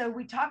 And so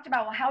we talked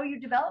about, well, how are you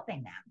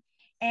developing them?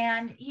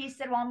 And he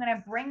said, well, I'm going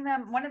to bring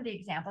them. One of the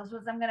examples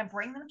was I'm going to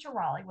bring them to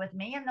Raleigh with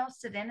me, and they'll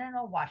sit in and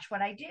they'll watch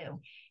what I do.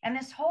 And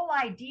this whole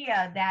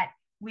idea that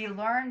we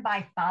learn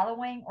by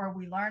following or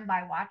we learn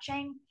by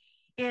watching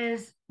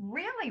is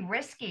really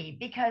risky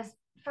because,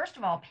 first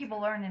of all,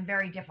 people learn in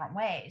very different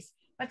ways.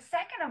 But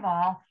second of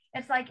all,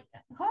 it's like,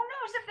 who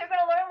knows if they're going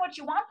to learn what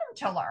you want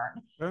them to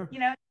learn?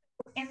 Sure.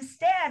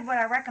 Instead, what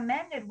I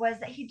recommended was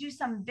that he do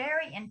some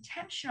very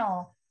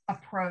intentional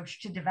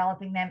approach to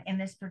developing them in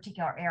this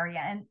particular area.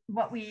 And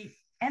what we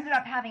ended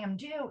up having him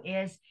do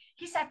is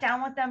he sat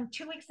down with them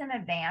 2 weeks in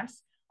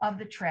advance of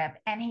the trip.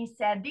 And he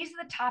said, these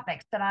are the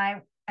topics that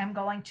I am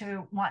going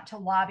to want to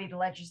lobby the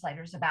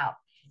legislators about.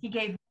 He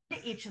gave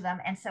to each of them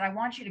and said, I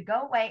want you to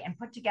go away and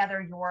put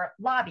together your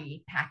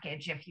lobby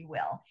package, if you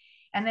will.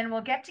 And then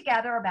we'll get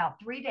together about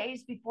 3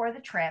 days before the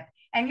trip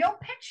and you'll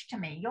pitch to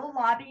me, you'll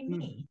lobby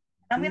me.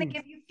 I'm going to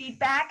give you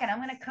feedback and I'm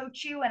going to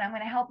coach you and I'm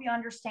going to help you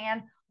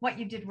understand what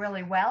you did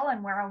really well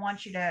and where I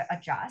want you to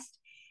adjust.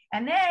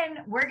 And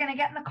then we're going to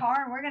get in the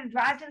car and we're going to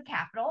drive to the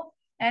Capitol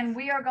and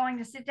we are going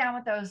to sit down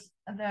with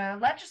the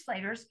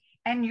legislators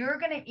and you're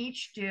going to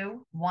each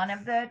do one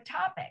of the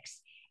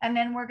topics. And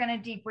then we're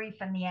going to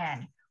debrief in the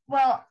end.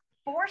 Well,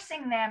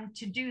 forcing them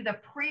to do the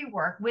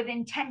pre-work with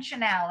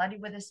intentionality,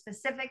 with a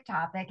specific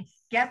topic,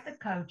 get the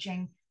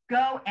coaching,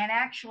 go and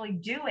actually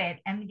do it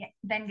and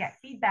then get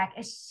feedback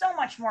is so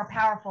much more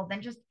powerful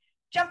than just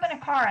jump in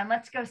a car and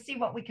let's go see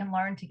what we can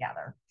learn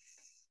together.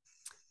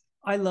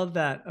 I love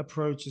that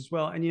approach as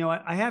well. And,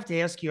 I have to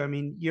ask you, I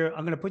mean,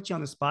 I'm going to put you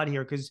on the spot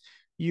here because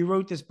you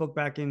wrote this book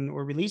back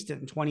or released it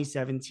in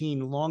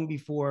 2017, long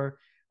before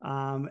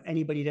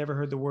anybody had ever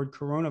heard the word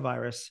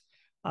coronavirus.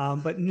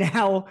 But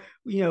now,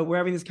 we're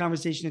having this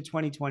conversation in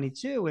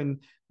 2022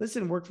 and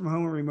listen, work from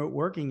home and remote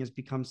working has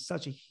become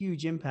such a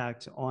huge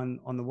impact on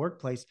the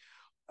workplace.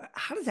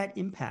 How does that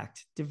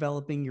impact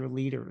developing your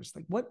leaders?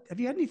 Like have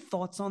you had any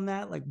thoughts on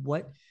that? Like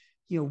what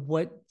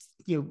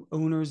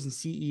owners and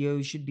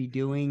CEOs should be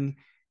doing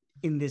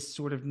in this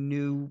sort of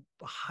new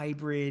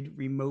hybrid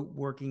remote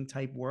working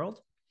type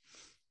world?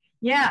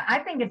 Yeah, I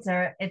think it's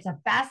a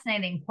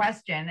fascinating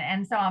question.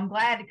 And so I'm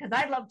glad because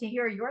I'd love to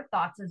hear your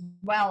thoughts as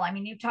well. I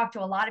mean, you've talked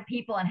to a lot of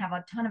people and have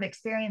a ton of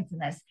experience in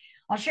this.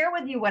 I'll share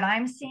with you what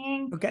I'm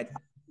seeing. Okay.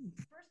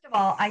 First of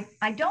all,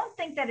 I don't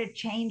think that it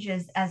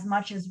changes as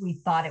much as we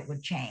thought it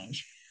would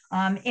change.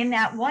 In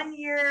that 1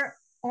 year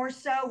or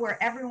so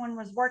where everyone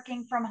was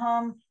working from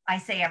home, I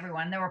say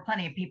everyone, there were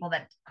plenty of people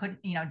that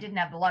didn't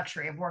have the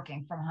luxury of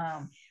working from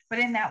home. But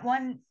in that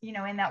one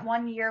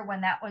year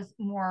when that was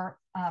more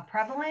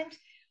prevalent,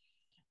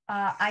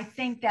 I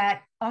think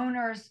that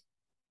owners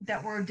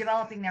that were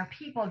developing their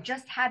people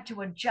just had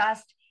to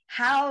adjust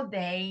how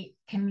they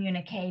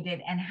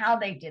communicated and how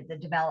they did the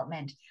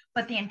development.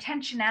 But the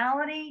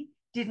intentionality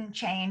didn't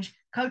change.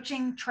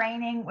 Coaching,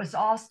 training was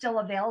all still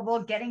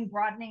available. Getting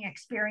broadening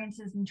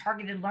experiences and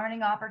targeted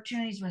learning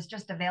opportunities was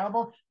just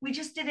available. We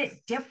just did it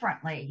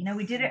differently.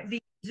 We did it via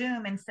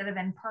Zoom instead of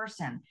in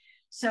person.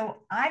 So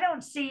I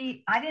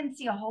didn't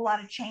see a whole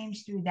lot of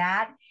change through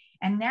that.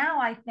 And now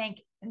I think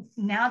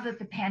now that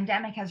the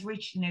pandemic has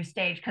reached a new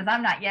stage, because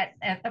I'm not yet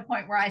at the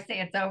point where I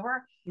say it's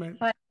over, right.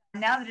 But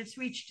now that it's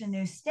reached a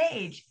new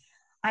stage,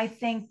 I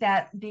think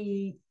that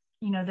the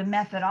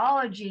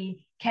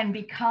methodology can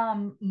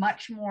become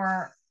much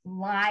more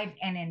live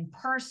and in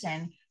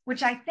person,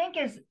 which I think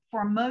is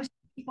for most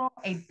people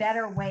a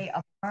better way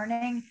of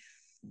learning,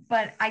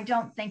 but I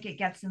don't think it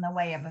gets in the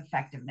way of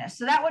effectiveness.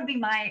 So that would be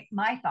my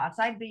thoughts.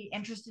 I'd be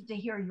interested to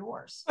hear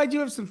yours. I do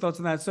have some thoughts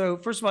on that. So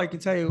first of all, I can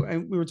tell you,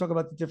 and we were talking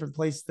about the different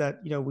places that,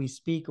 we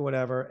speak or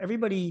whatever,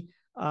 everybody,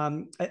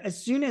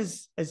 as soon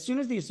as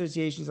the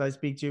associations I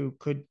speak to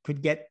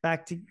could get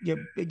back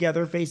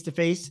together face to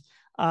face,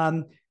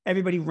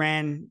 everybody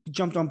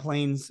jumped on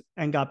planes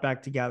and got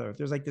back together.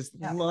 There's like this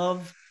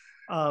love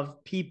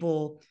of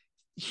people,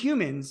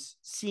 humans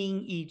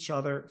seeing each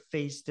other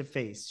face to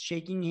face,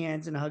 shaking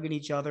hands and hugging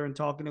each other and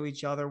talking to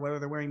each other, whether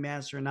they're wearing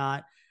masks or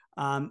not.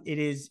 It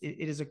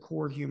is a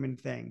core human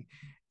thing.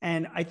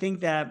 And I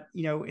think that,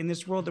 in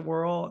this world that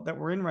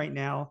we're in right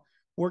now,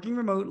 working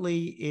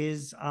remotely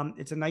is,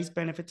 it's a nice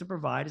benefit to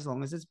provide as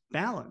long as it's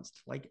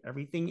balanced, like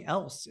everything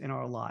else in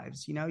our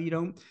lives. You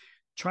don't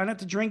try not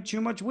to drink too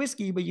much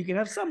whiskey, but you can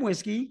have some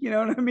whiskey, you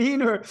know what I mean?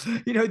 Or,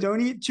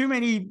 don't eat too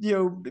many,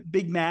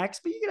 Big Macs,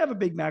 but you can have a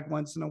Big Mac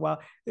once in a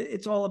while.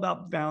 It's all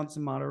about balance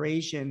and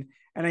moderation.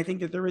 And I think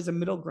that there is a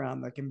middle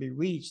ground that can be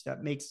reached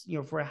that makes,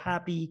 for a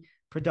happy,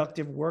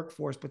 productive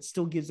workforce, but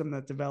still gives them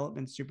the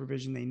development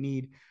supervision they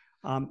need.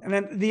 And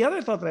then the other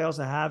thought that I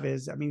also have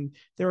is,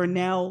 there are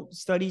now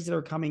studies that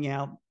are coming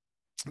out,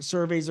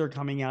 surveys are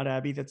coming out,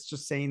 Abby, that's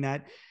just saying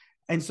that.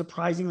 And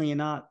surprisingly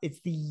enough,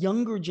 it's the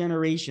younger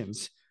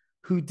generations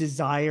who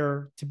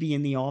desire to be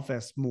in the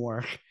office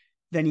more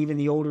than even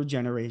the older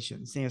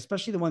generations,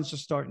 especially the ones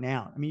just starting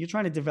out. You're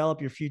trying to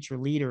develop your future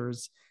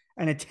leaders,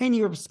 and a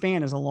 10-year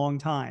span is a long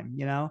time,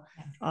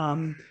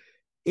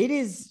 It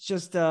is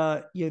just,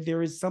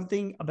 there is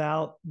something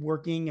about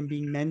working and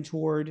being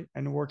mentored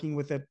and working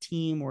with a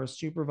team or a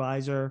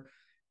supervisor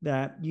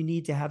that you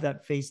need to have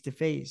that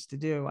face-to-face to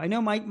do. I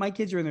know my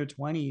kids are in their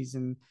 20s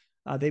and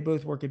they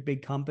both work at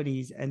big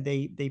companies, and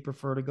they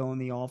prefer to go in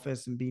the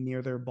office and be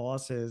near their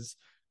bosses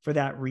for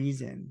that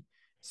reason.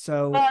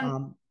 So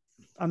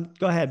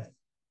go ahead.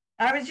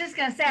 I was just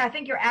going to say, I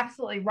think you're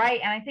absolutely right.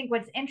 And I think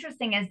what's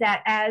interesting is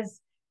that as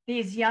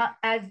the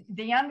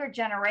younger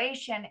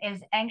generation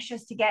is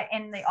anxious to get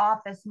in the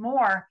office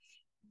more,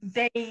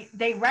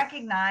 they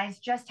recognize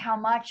just how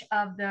much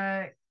of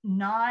the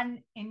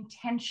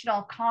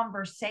non-intentional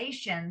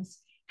conversations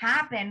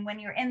happen when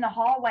you're in the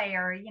hallway,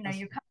 or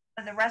you come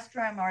to the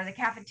restroom or the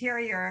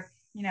cafeteria, or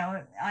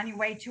on your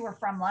way to or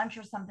from lunch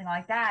or something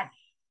like that.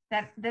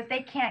 that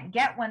they can't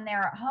get when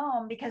they're at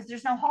home because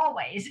there's no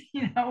hallways,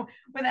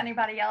 with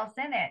anybody else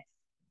in it.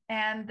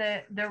 And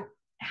the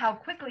how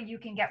quickly you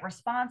can get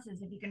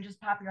responses if you can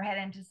just pop your head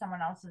into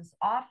someone else's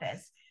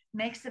office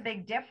makes a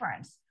big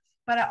difference.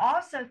 But I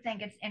also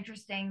think it's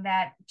interesting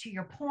that, to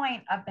your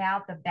point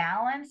about the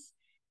balance,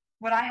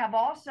 what I have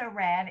also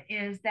read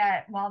is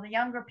that while the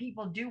younger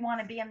people do want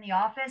to be in the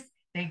office,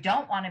 they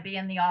don't want to be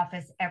in the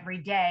office every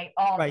day,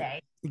 all Right.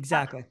 day.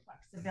 Exactly.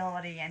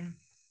 Flexibility and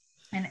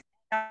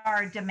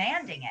are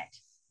demanding it.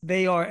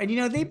 They are. And,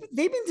 they've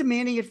been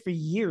demanding it for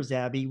years,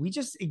 Abby. We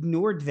just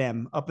ignored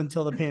them up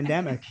until the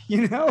pandemic,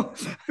 I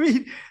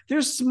mean,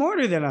 they're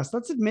smarter than us.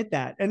 Let's admit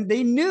that. And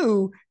they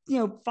knew,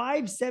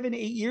 5, 7, 8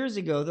 years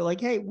ago, they're like,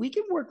 hey, we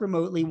can work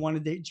remotely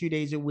 1 to 2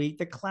 days a week.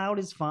 The cloud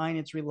is fine.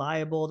 It's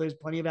reliable. There's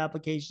plenty of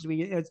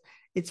applications.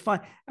 It's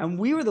fine. And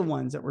we were the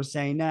ones that were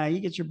saying, nah,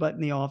 you get your butt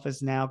in the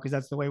office now, because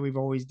that's the way we've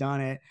always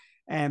done it.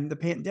 And the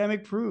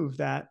pandemic proved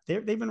that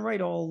they've been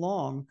right all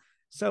along.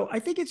 So I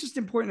think it's just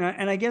important.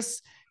 And I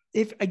guess,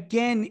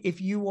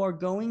 if you are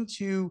going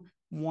to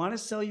want to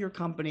sell your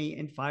company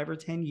in 5 or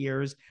 10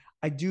 years,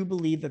 I do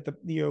believe that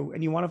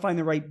and you want to find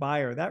the right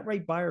buyer. That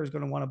right buyer is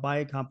going to want to buy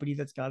a company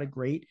that's got a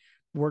great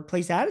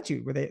workplace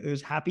attitude, where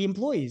there's happy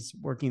employees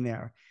working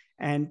there.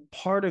 And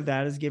part of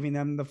that is giving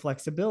them the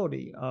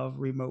flexibility of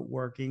remote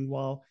working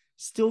while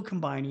still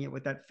combining it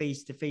with that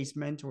face-to-face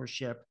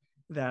mentorship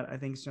that I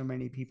think so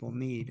many people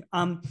need.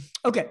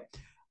 Okay.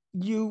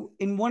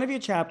 In one of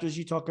your chapters,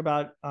 you talk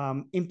about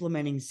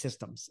implementing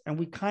systems, and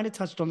we kind of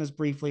touched on this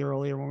briefly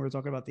earlier when we were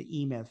talking about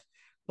the E-Myth,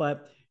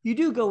 but you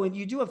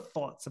do have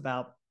thoughts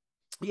about,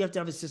 you have to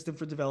have a system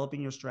for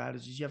developing your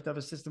strategies. You have to have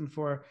a system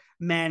for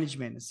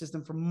management, a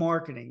system for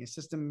marketing, a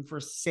system for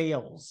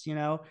sales,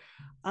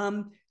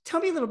 tell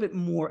me a little bit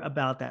more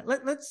about that.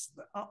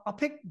 I'll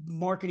pick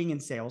marketing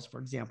and sales, for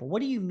example.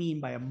 What do you mean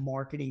by a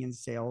marketing and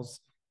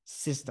sales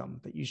system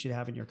that you should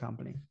have in your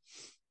company?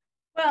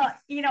 Well,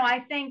 I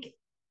think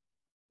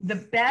the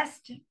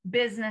best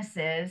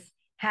businesses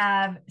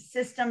have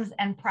systems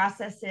and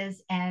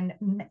processes and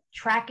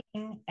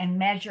tracking and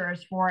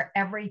measures for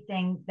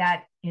everything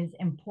that is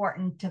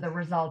important to the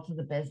results of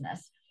the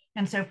business.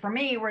 And so for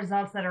me,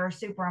 results that are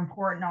super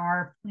important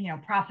are,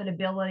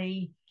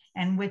 profitability.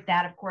 And with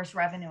that, of course,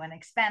 revenue and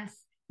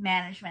expense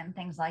management and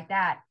things like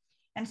that.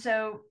 And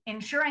so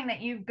ensuring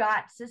that you've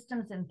got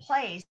systems in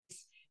place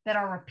that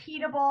are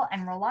repeatable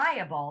and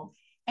reliable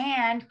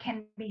and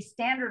can be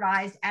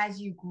standardized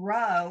as you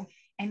grow,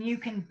 and you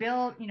can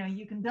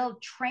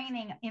build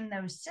training in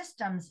those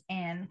systems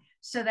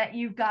so that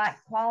you've got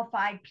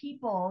qualified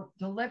people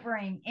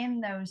delivering in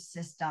those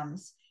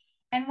systems.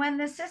 And when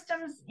the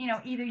systems,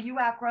 either you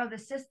outgrow the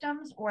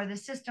systems or the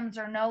systems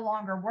are no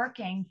longer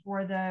working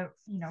for the,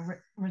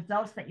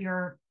 results that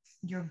you're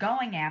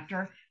going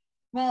after,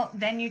 well,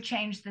 then you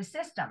change the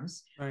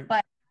systems. Right.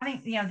 But I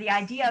think, the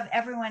idea of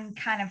everyone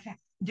kind of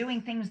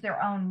doing things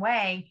their own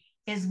way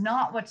is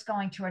not what's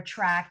going to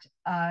attract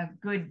a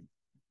good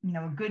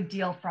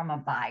deal from a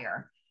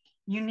buyer.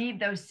 You need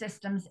those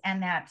systems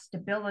and that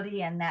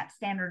stability and that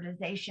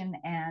standardization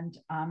and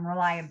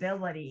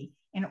reliability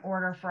in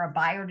order for a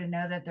buyer to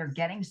know that they're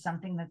getting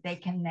something that they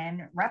can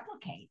then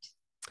replicate.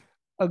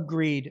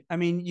 Agreed. I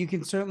mean, you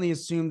can certainly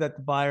assume that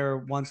the buyer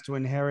wants to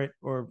inherit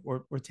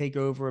or take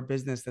over a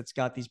business that's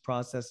got these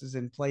processes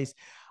in place.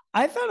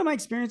 I found in my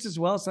experience as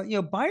well, so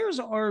buyers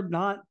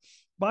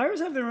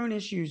have their own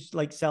issues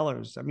like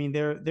sellers. I mean,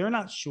 they're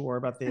not sure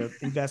about their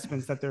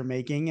investments that they're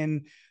making,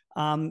 and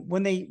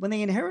when they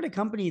inherit a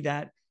company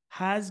that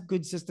has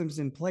good systems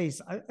in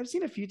place, I've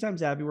seen a few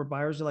times, Abby, where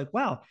buyers are like,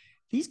 "Wow,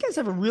 these guys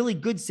have a really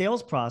good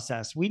sales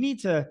process. We need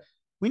to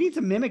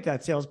mimic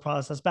that sales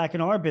process back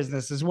in our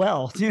business as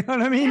well." Do you know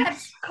what I mean?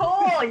 That's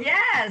cool.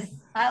 Yes,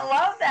 I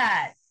love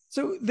that.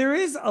 So there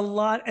is a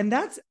lot, and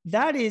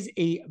that is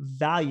a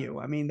value.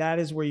 I mean, that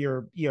is where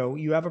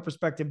you have a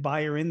prospective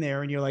buyer in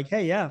there, and you're like,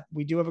 hey, yeah,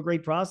 we do have a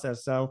great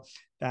process. So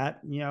that,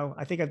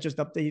 I think I've just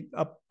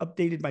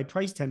updated my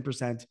price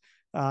 10%.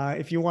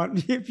 If you want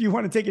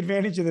to take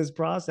advantage of this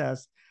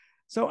process.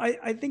 So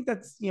I think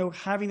that's,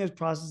 having those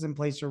processes in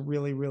place are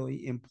really,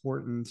 really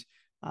important.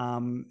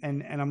 And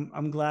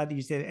I'm glad that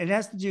you said it. It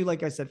has to do,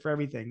 like I said, for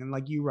everything. And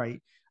like you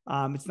write,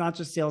 it's not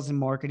just sales and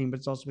marketing, but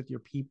it's also with your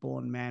people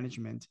and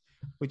management,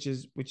 which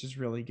is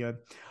really good.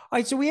 All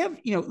right. So we have,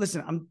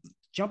 listen, I'm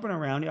jumping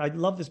around. I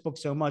love this book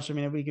so much. I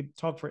mean, we could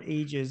talk for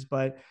ages,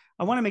 but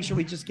I want to make sure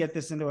we just get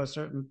this into a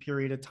certain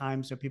period of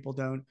time so people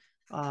don't,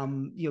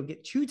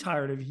 get too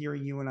tired of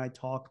hearing you and I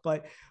talk.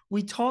 But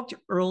we talked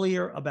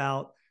earlier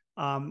about,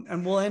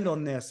 and we'll end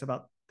on this,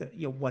 about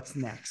what's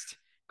next,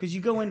 because you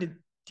go into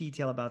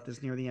detail about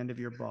this near the end of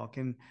your book.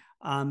 And,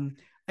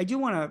 I do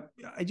want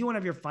to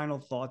have your final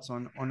thoughts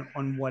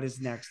on what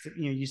is next.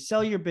 You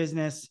sell your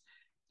business,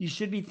 you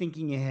should be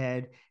thinking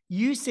ahead.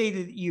 You say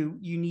that you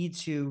need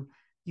to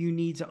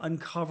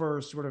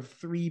uncover sort of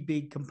 3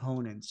 big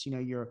components.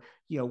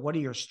 What are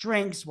your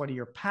strengths? What are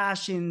your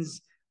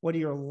passions? What are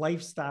your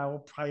lifestyle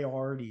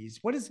priorities?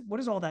 What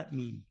does all that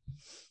mean?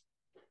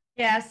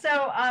 Yeah.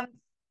 So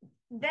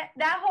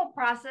that whole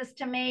process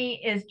to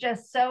me is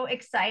just so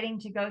exciting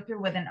to go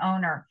through with an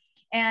owner.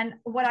 And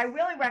what I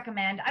really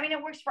recommend, I mean,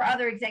 it works for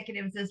other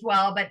executives as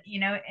well, but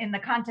in the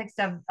context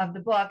of the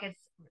book,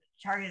 it's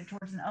targeted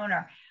towards an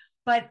owner.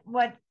 But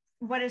what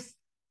is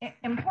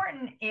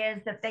important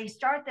is that they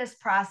start this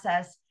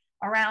process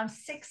around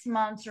 6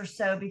 months or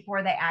so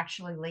before they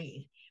actually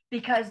leave,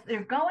 because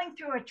they're going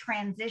through a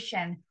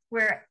transition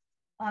where,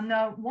 on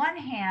the one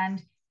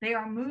hand, they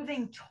are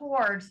moving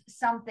towards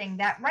something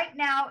that right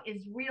now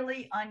is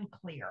really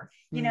unclear,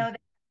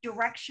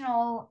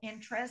 directional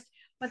interest,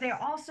 but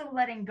they're also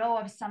letting go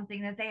of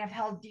something that they have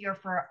held dear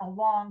for a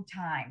long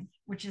time,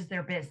 which is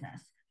their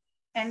business.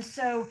 And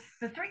so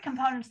the three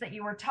components that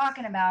you were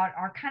talking about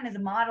are kind of the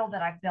model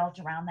that I've built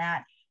around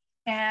that.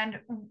 And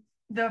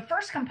the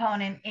first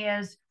component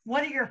is,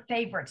 what are your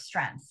favorite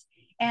strengths?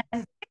 And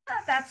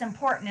that's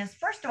important is,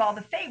 first of all,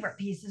 the favorite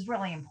piece is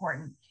really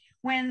important.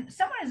 When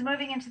someone is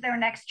moving into their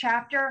next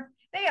chapter,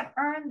 they have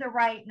earned the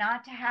right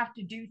not to have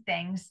to do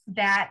things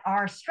that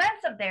are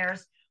strengths of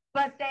theirs,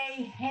 but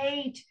they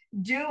hate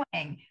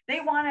doing. They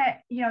want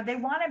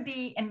to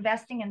be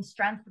investing in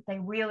strengths that they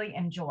really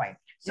enjoy.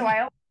 So I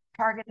always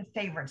target the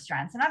favorite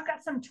strengths. And I've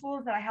got some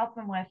tools that I help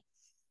them with,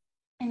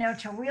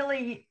 to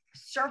really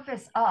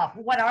surface up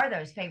what are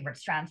those favorite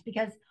strengths,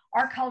 because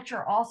our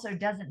culture also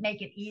doesn't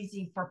make it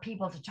easy for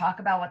people to talk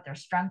about what their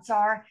strengths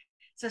are.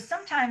 So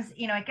sometimes,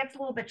 it gets a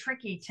little bit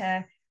tricky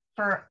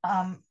for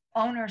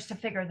owners to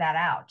figure that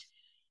out.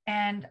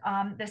 And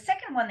the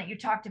second one that you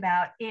talked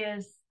about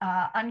is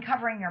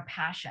uncovering your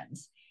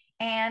passions.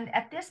 And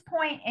at this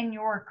point in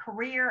your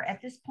career,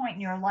 at this point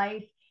in your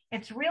life,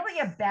 it's really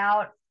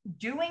about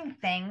doing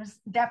things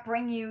that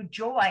bring you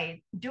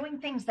joy, doing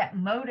things that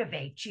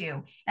motivate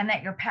you and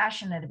that you're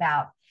passionate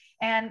about.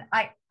 And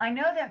I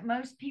know that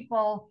most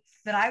people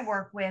that I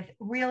work with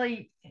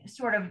really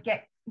sort of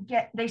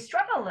they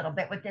struggle a little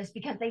bit with this,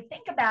 because they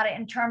think about it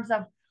in terms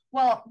of,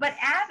 well, but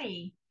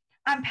Abby,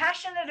 I'm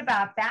passionate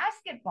about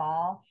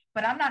basketball,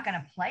 but I'm not going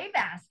to play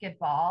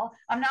basketball.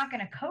 I'm not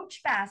going to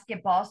coach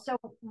basketball. So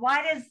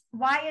why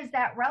is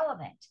that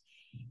relevant?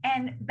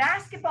 And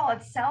basketball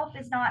itself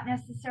is not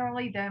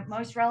necessarily the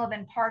most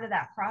relevant part of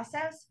that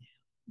process.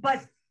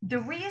 But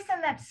the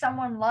reason that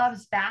someone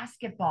loves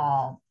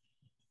basketball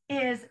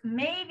is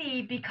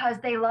maybe because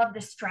they love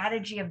the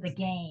strategy of the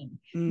game.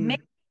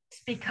 Maybe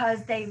it's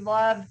because they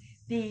love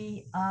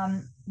the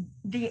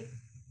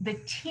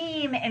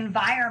team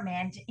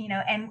environment,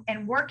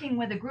 and working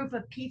with a group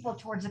of people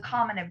towards a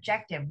common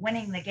objective,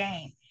 winning the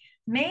game.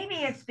 Maybe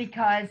it's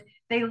because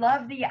they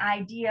love the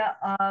idea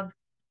of,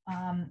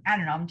 I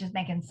don't know, I'm just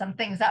making some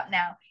things up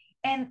now.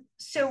 And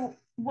so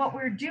what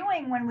we're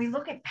doing when we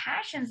look at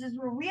passions is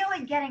we're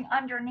really getting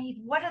underneath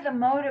what are the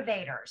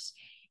motivators.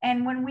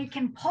 And when we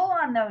can pull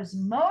on those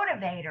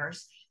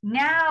motivators,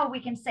 now we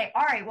can say,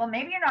 all right, well,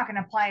 maybe you're not going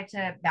to apply it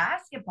to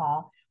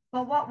basketball,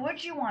 but what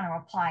would you want to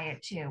apply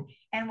it to?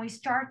 And we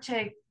start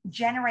to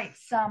generate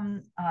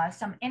some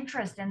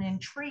interest and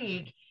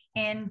intrigue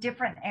in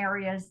different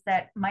areas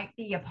that might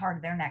be a part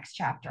of their next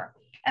chapter.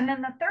 And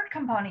then the third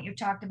component you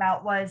talked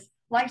about was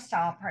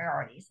lifestyle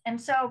priorities. And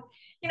so,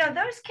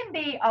 those can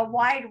be a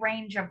wide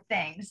range of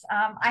things.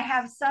 I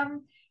have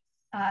some,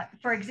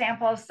 for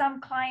example,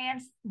 some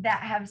clients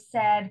that have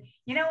said,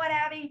 you know what,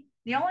 Abby,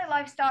 the only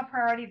lifestyle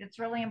priority that's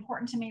really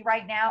important to me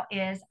right now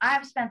is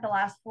I've spent the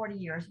last 40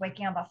 years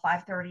waking up at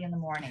 5:30 in the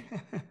morning,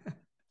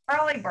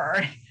 early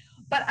bird,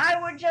 but I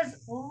would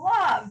just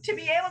love to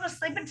be able to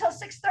sleep until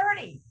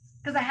 6:30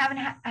 because I haven't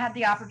had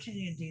the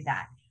opportunity to do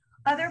that.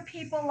 Other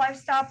people,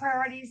 lifestyle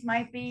priorities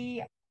might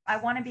be, I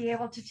want to be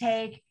able to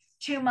take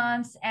 2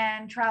 months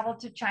and travel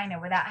to China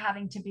without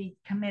having to be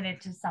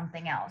committed to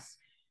something else.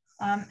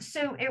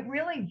 So it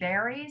really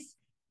varies.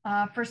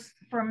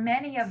 For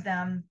many of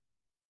them,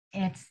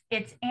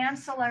 it's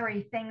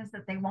ancillary things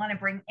that they want to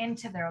bring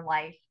into their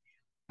life.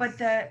 But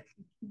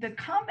the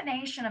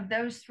combination of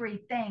those three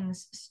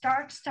things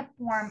starts to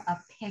form a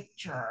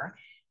picture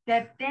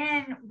that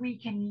then we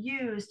can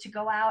use to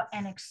go out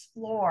and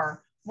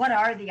explore what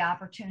are the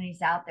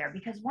opportunities out there.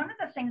 Because one of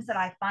the things that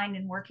I find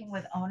in working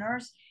with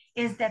owners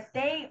is that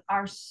they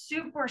are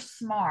super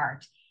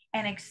smart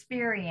and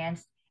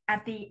experienced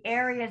at the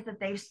areas that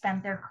they've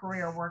spent their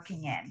career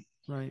working in.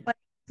 Right. But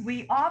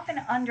we often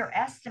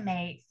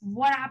underestimate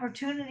what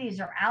opportunities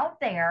are out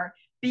there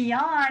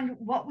beyond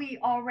what we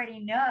already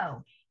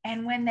know.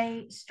 And when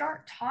they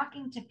start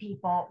talking to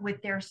people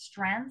with their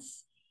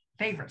strengths,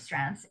 favorite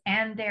strengths,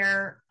 and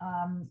their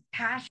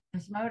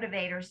passions,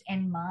 motivators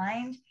in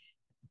mind,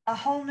 a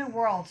whole new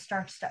world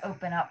starts to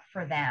open up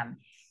for them.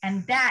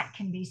 And that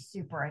can be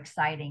super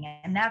exciting.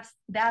 And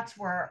that's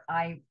where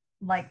I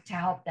like to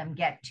help them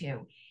get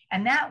to.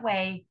 And that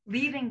way,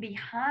 leaving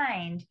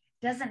behind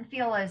doesn't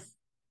feel as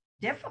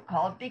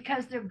difficult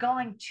because they're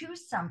going to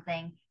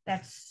something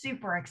that's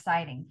super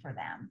exciting for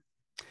them.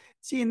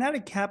 See, and that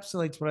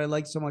encapsulates what I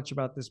like so much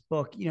about this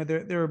book.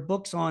 There are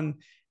books on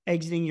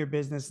exiting your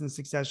business and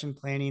succession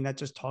planning that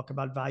just talk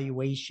about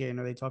valuation,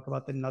 or they talk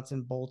about the nuts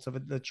and bolts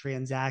of the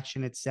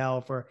transaction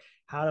itself, or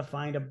how to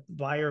find a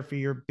buyer for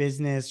your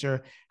business,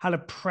 or how to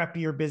prep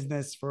your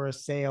business for a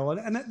sale.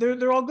 And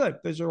they're all good.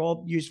 Those are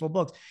all useful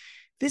books.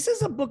 This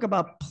is a book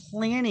about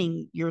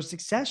planning your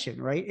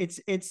succession, right?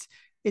 It's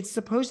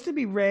supposed to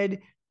be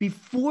read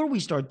before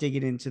we start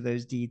digging into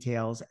those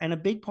details. And a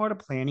big part of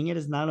planning it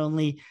is not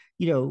only,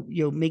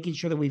 making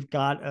sure that we've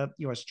got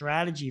a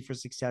strategy for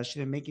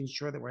succession and making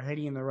sure that we're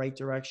heading in the right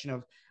direction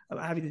of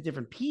having the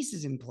different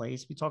pieces in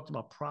place. We talked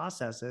about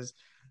processes,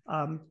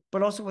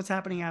 but also what's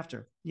happening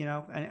after,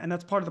 and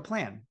that's part of the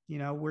plan,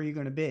 where you're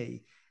going to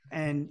be.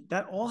 And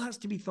that all has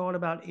to be thought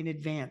about in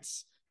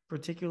advance,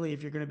 particularly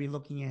if you're going to be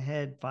looking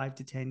ahead 5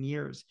 to 10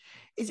 years.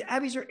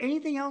 Abby, is there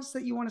anything else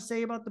that you want to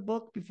say about the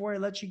book before I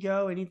let you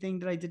go? Anything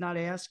that I did not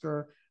ask,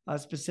 or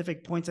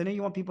specific points? I know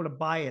you want people to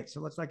buy it, so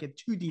let's not get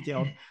too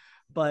detailed,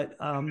 but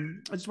I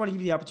just want to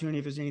give you the opportunity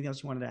if there's anything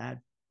else you wanted to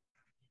add.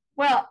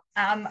 Well,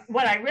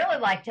 what I really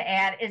like to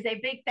add is a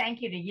big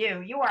thank you to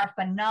you. You are a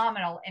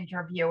phenomenal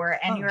interviewer,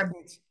 and you're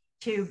able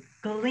to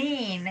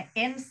glean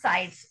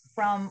insights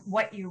from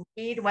what you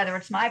read, whether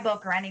it's my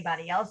book or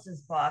anybody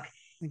else's book,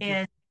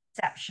 is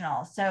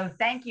exceptional. So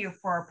thank you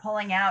for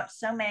pulling out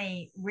so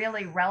many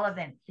really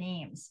relevant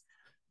themes.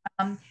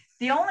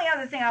 The only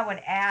other thing I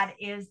would add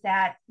is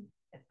that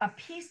a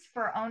piece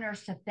for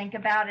owners to think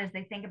about as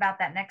they think about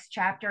that next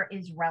chapter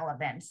is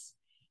relevance.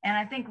 And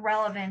I think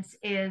relevance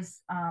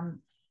is,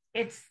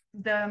 it's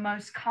the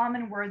most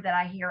common word that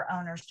I hear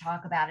owners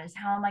talk about is,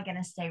 how am I going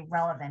to stay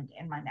relevant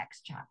in my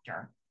next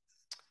chapter?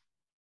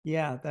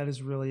 Yeah, that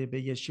is really a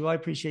big issue. I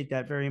appreciate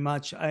that very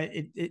much.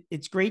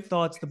 It's great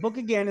thoughts. The book,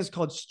 again, is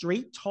called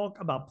Straight Talk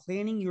About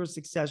Planning Your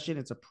Succession.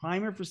 It's a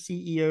primer for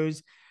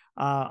CEOs.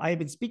 I have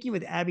been speaking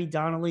with Abby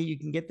Donnelly. You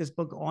can get this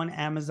book on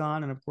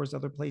Amazon and, of course,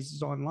 other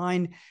places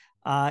online.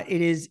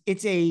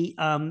 It's a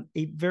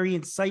very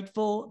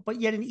insightful,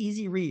 but yet an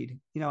easy read.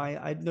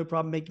 I had no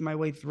problem making my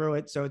way through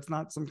it. So it's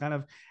not some kind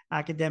of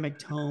academic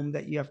tome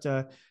that you have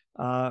to,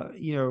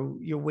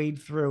 you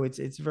wade through.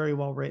 It's very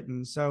well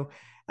written. So,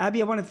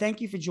 Abby, I want to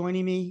thank you for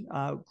joining me.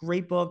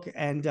 Great book.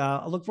 And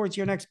I look forward to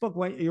your next book.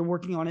 What, you're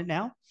working on it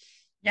now?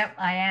 Yep,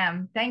 I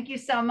am. Thank you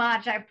so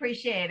much. I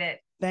appreciate it.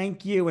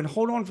 Thank you. And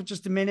hold on for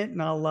just a minute,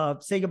 and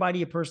I'll say goodbye to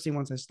you personally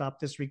once I stop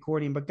this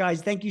recording. But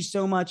guys, thank you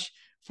so much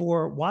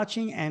for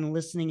watching and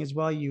listening as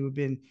well. You have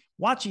been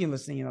watching and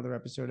listening to another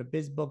episode of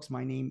Biz Books.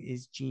 My name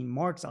is Gene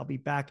Marks. I'll be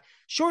back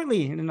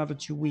shortly in another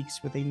 2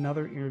 weeks with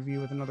another interview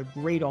with another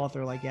great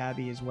author like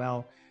Abby as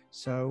well.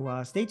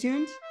 So stay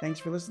tuned. Thanks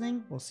for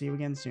listening. We'll see you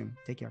again soon.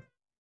 Take care.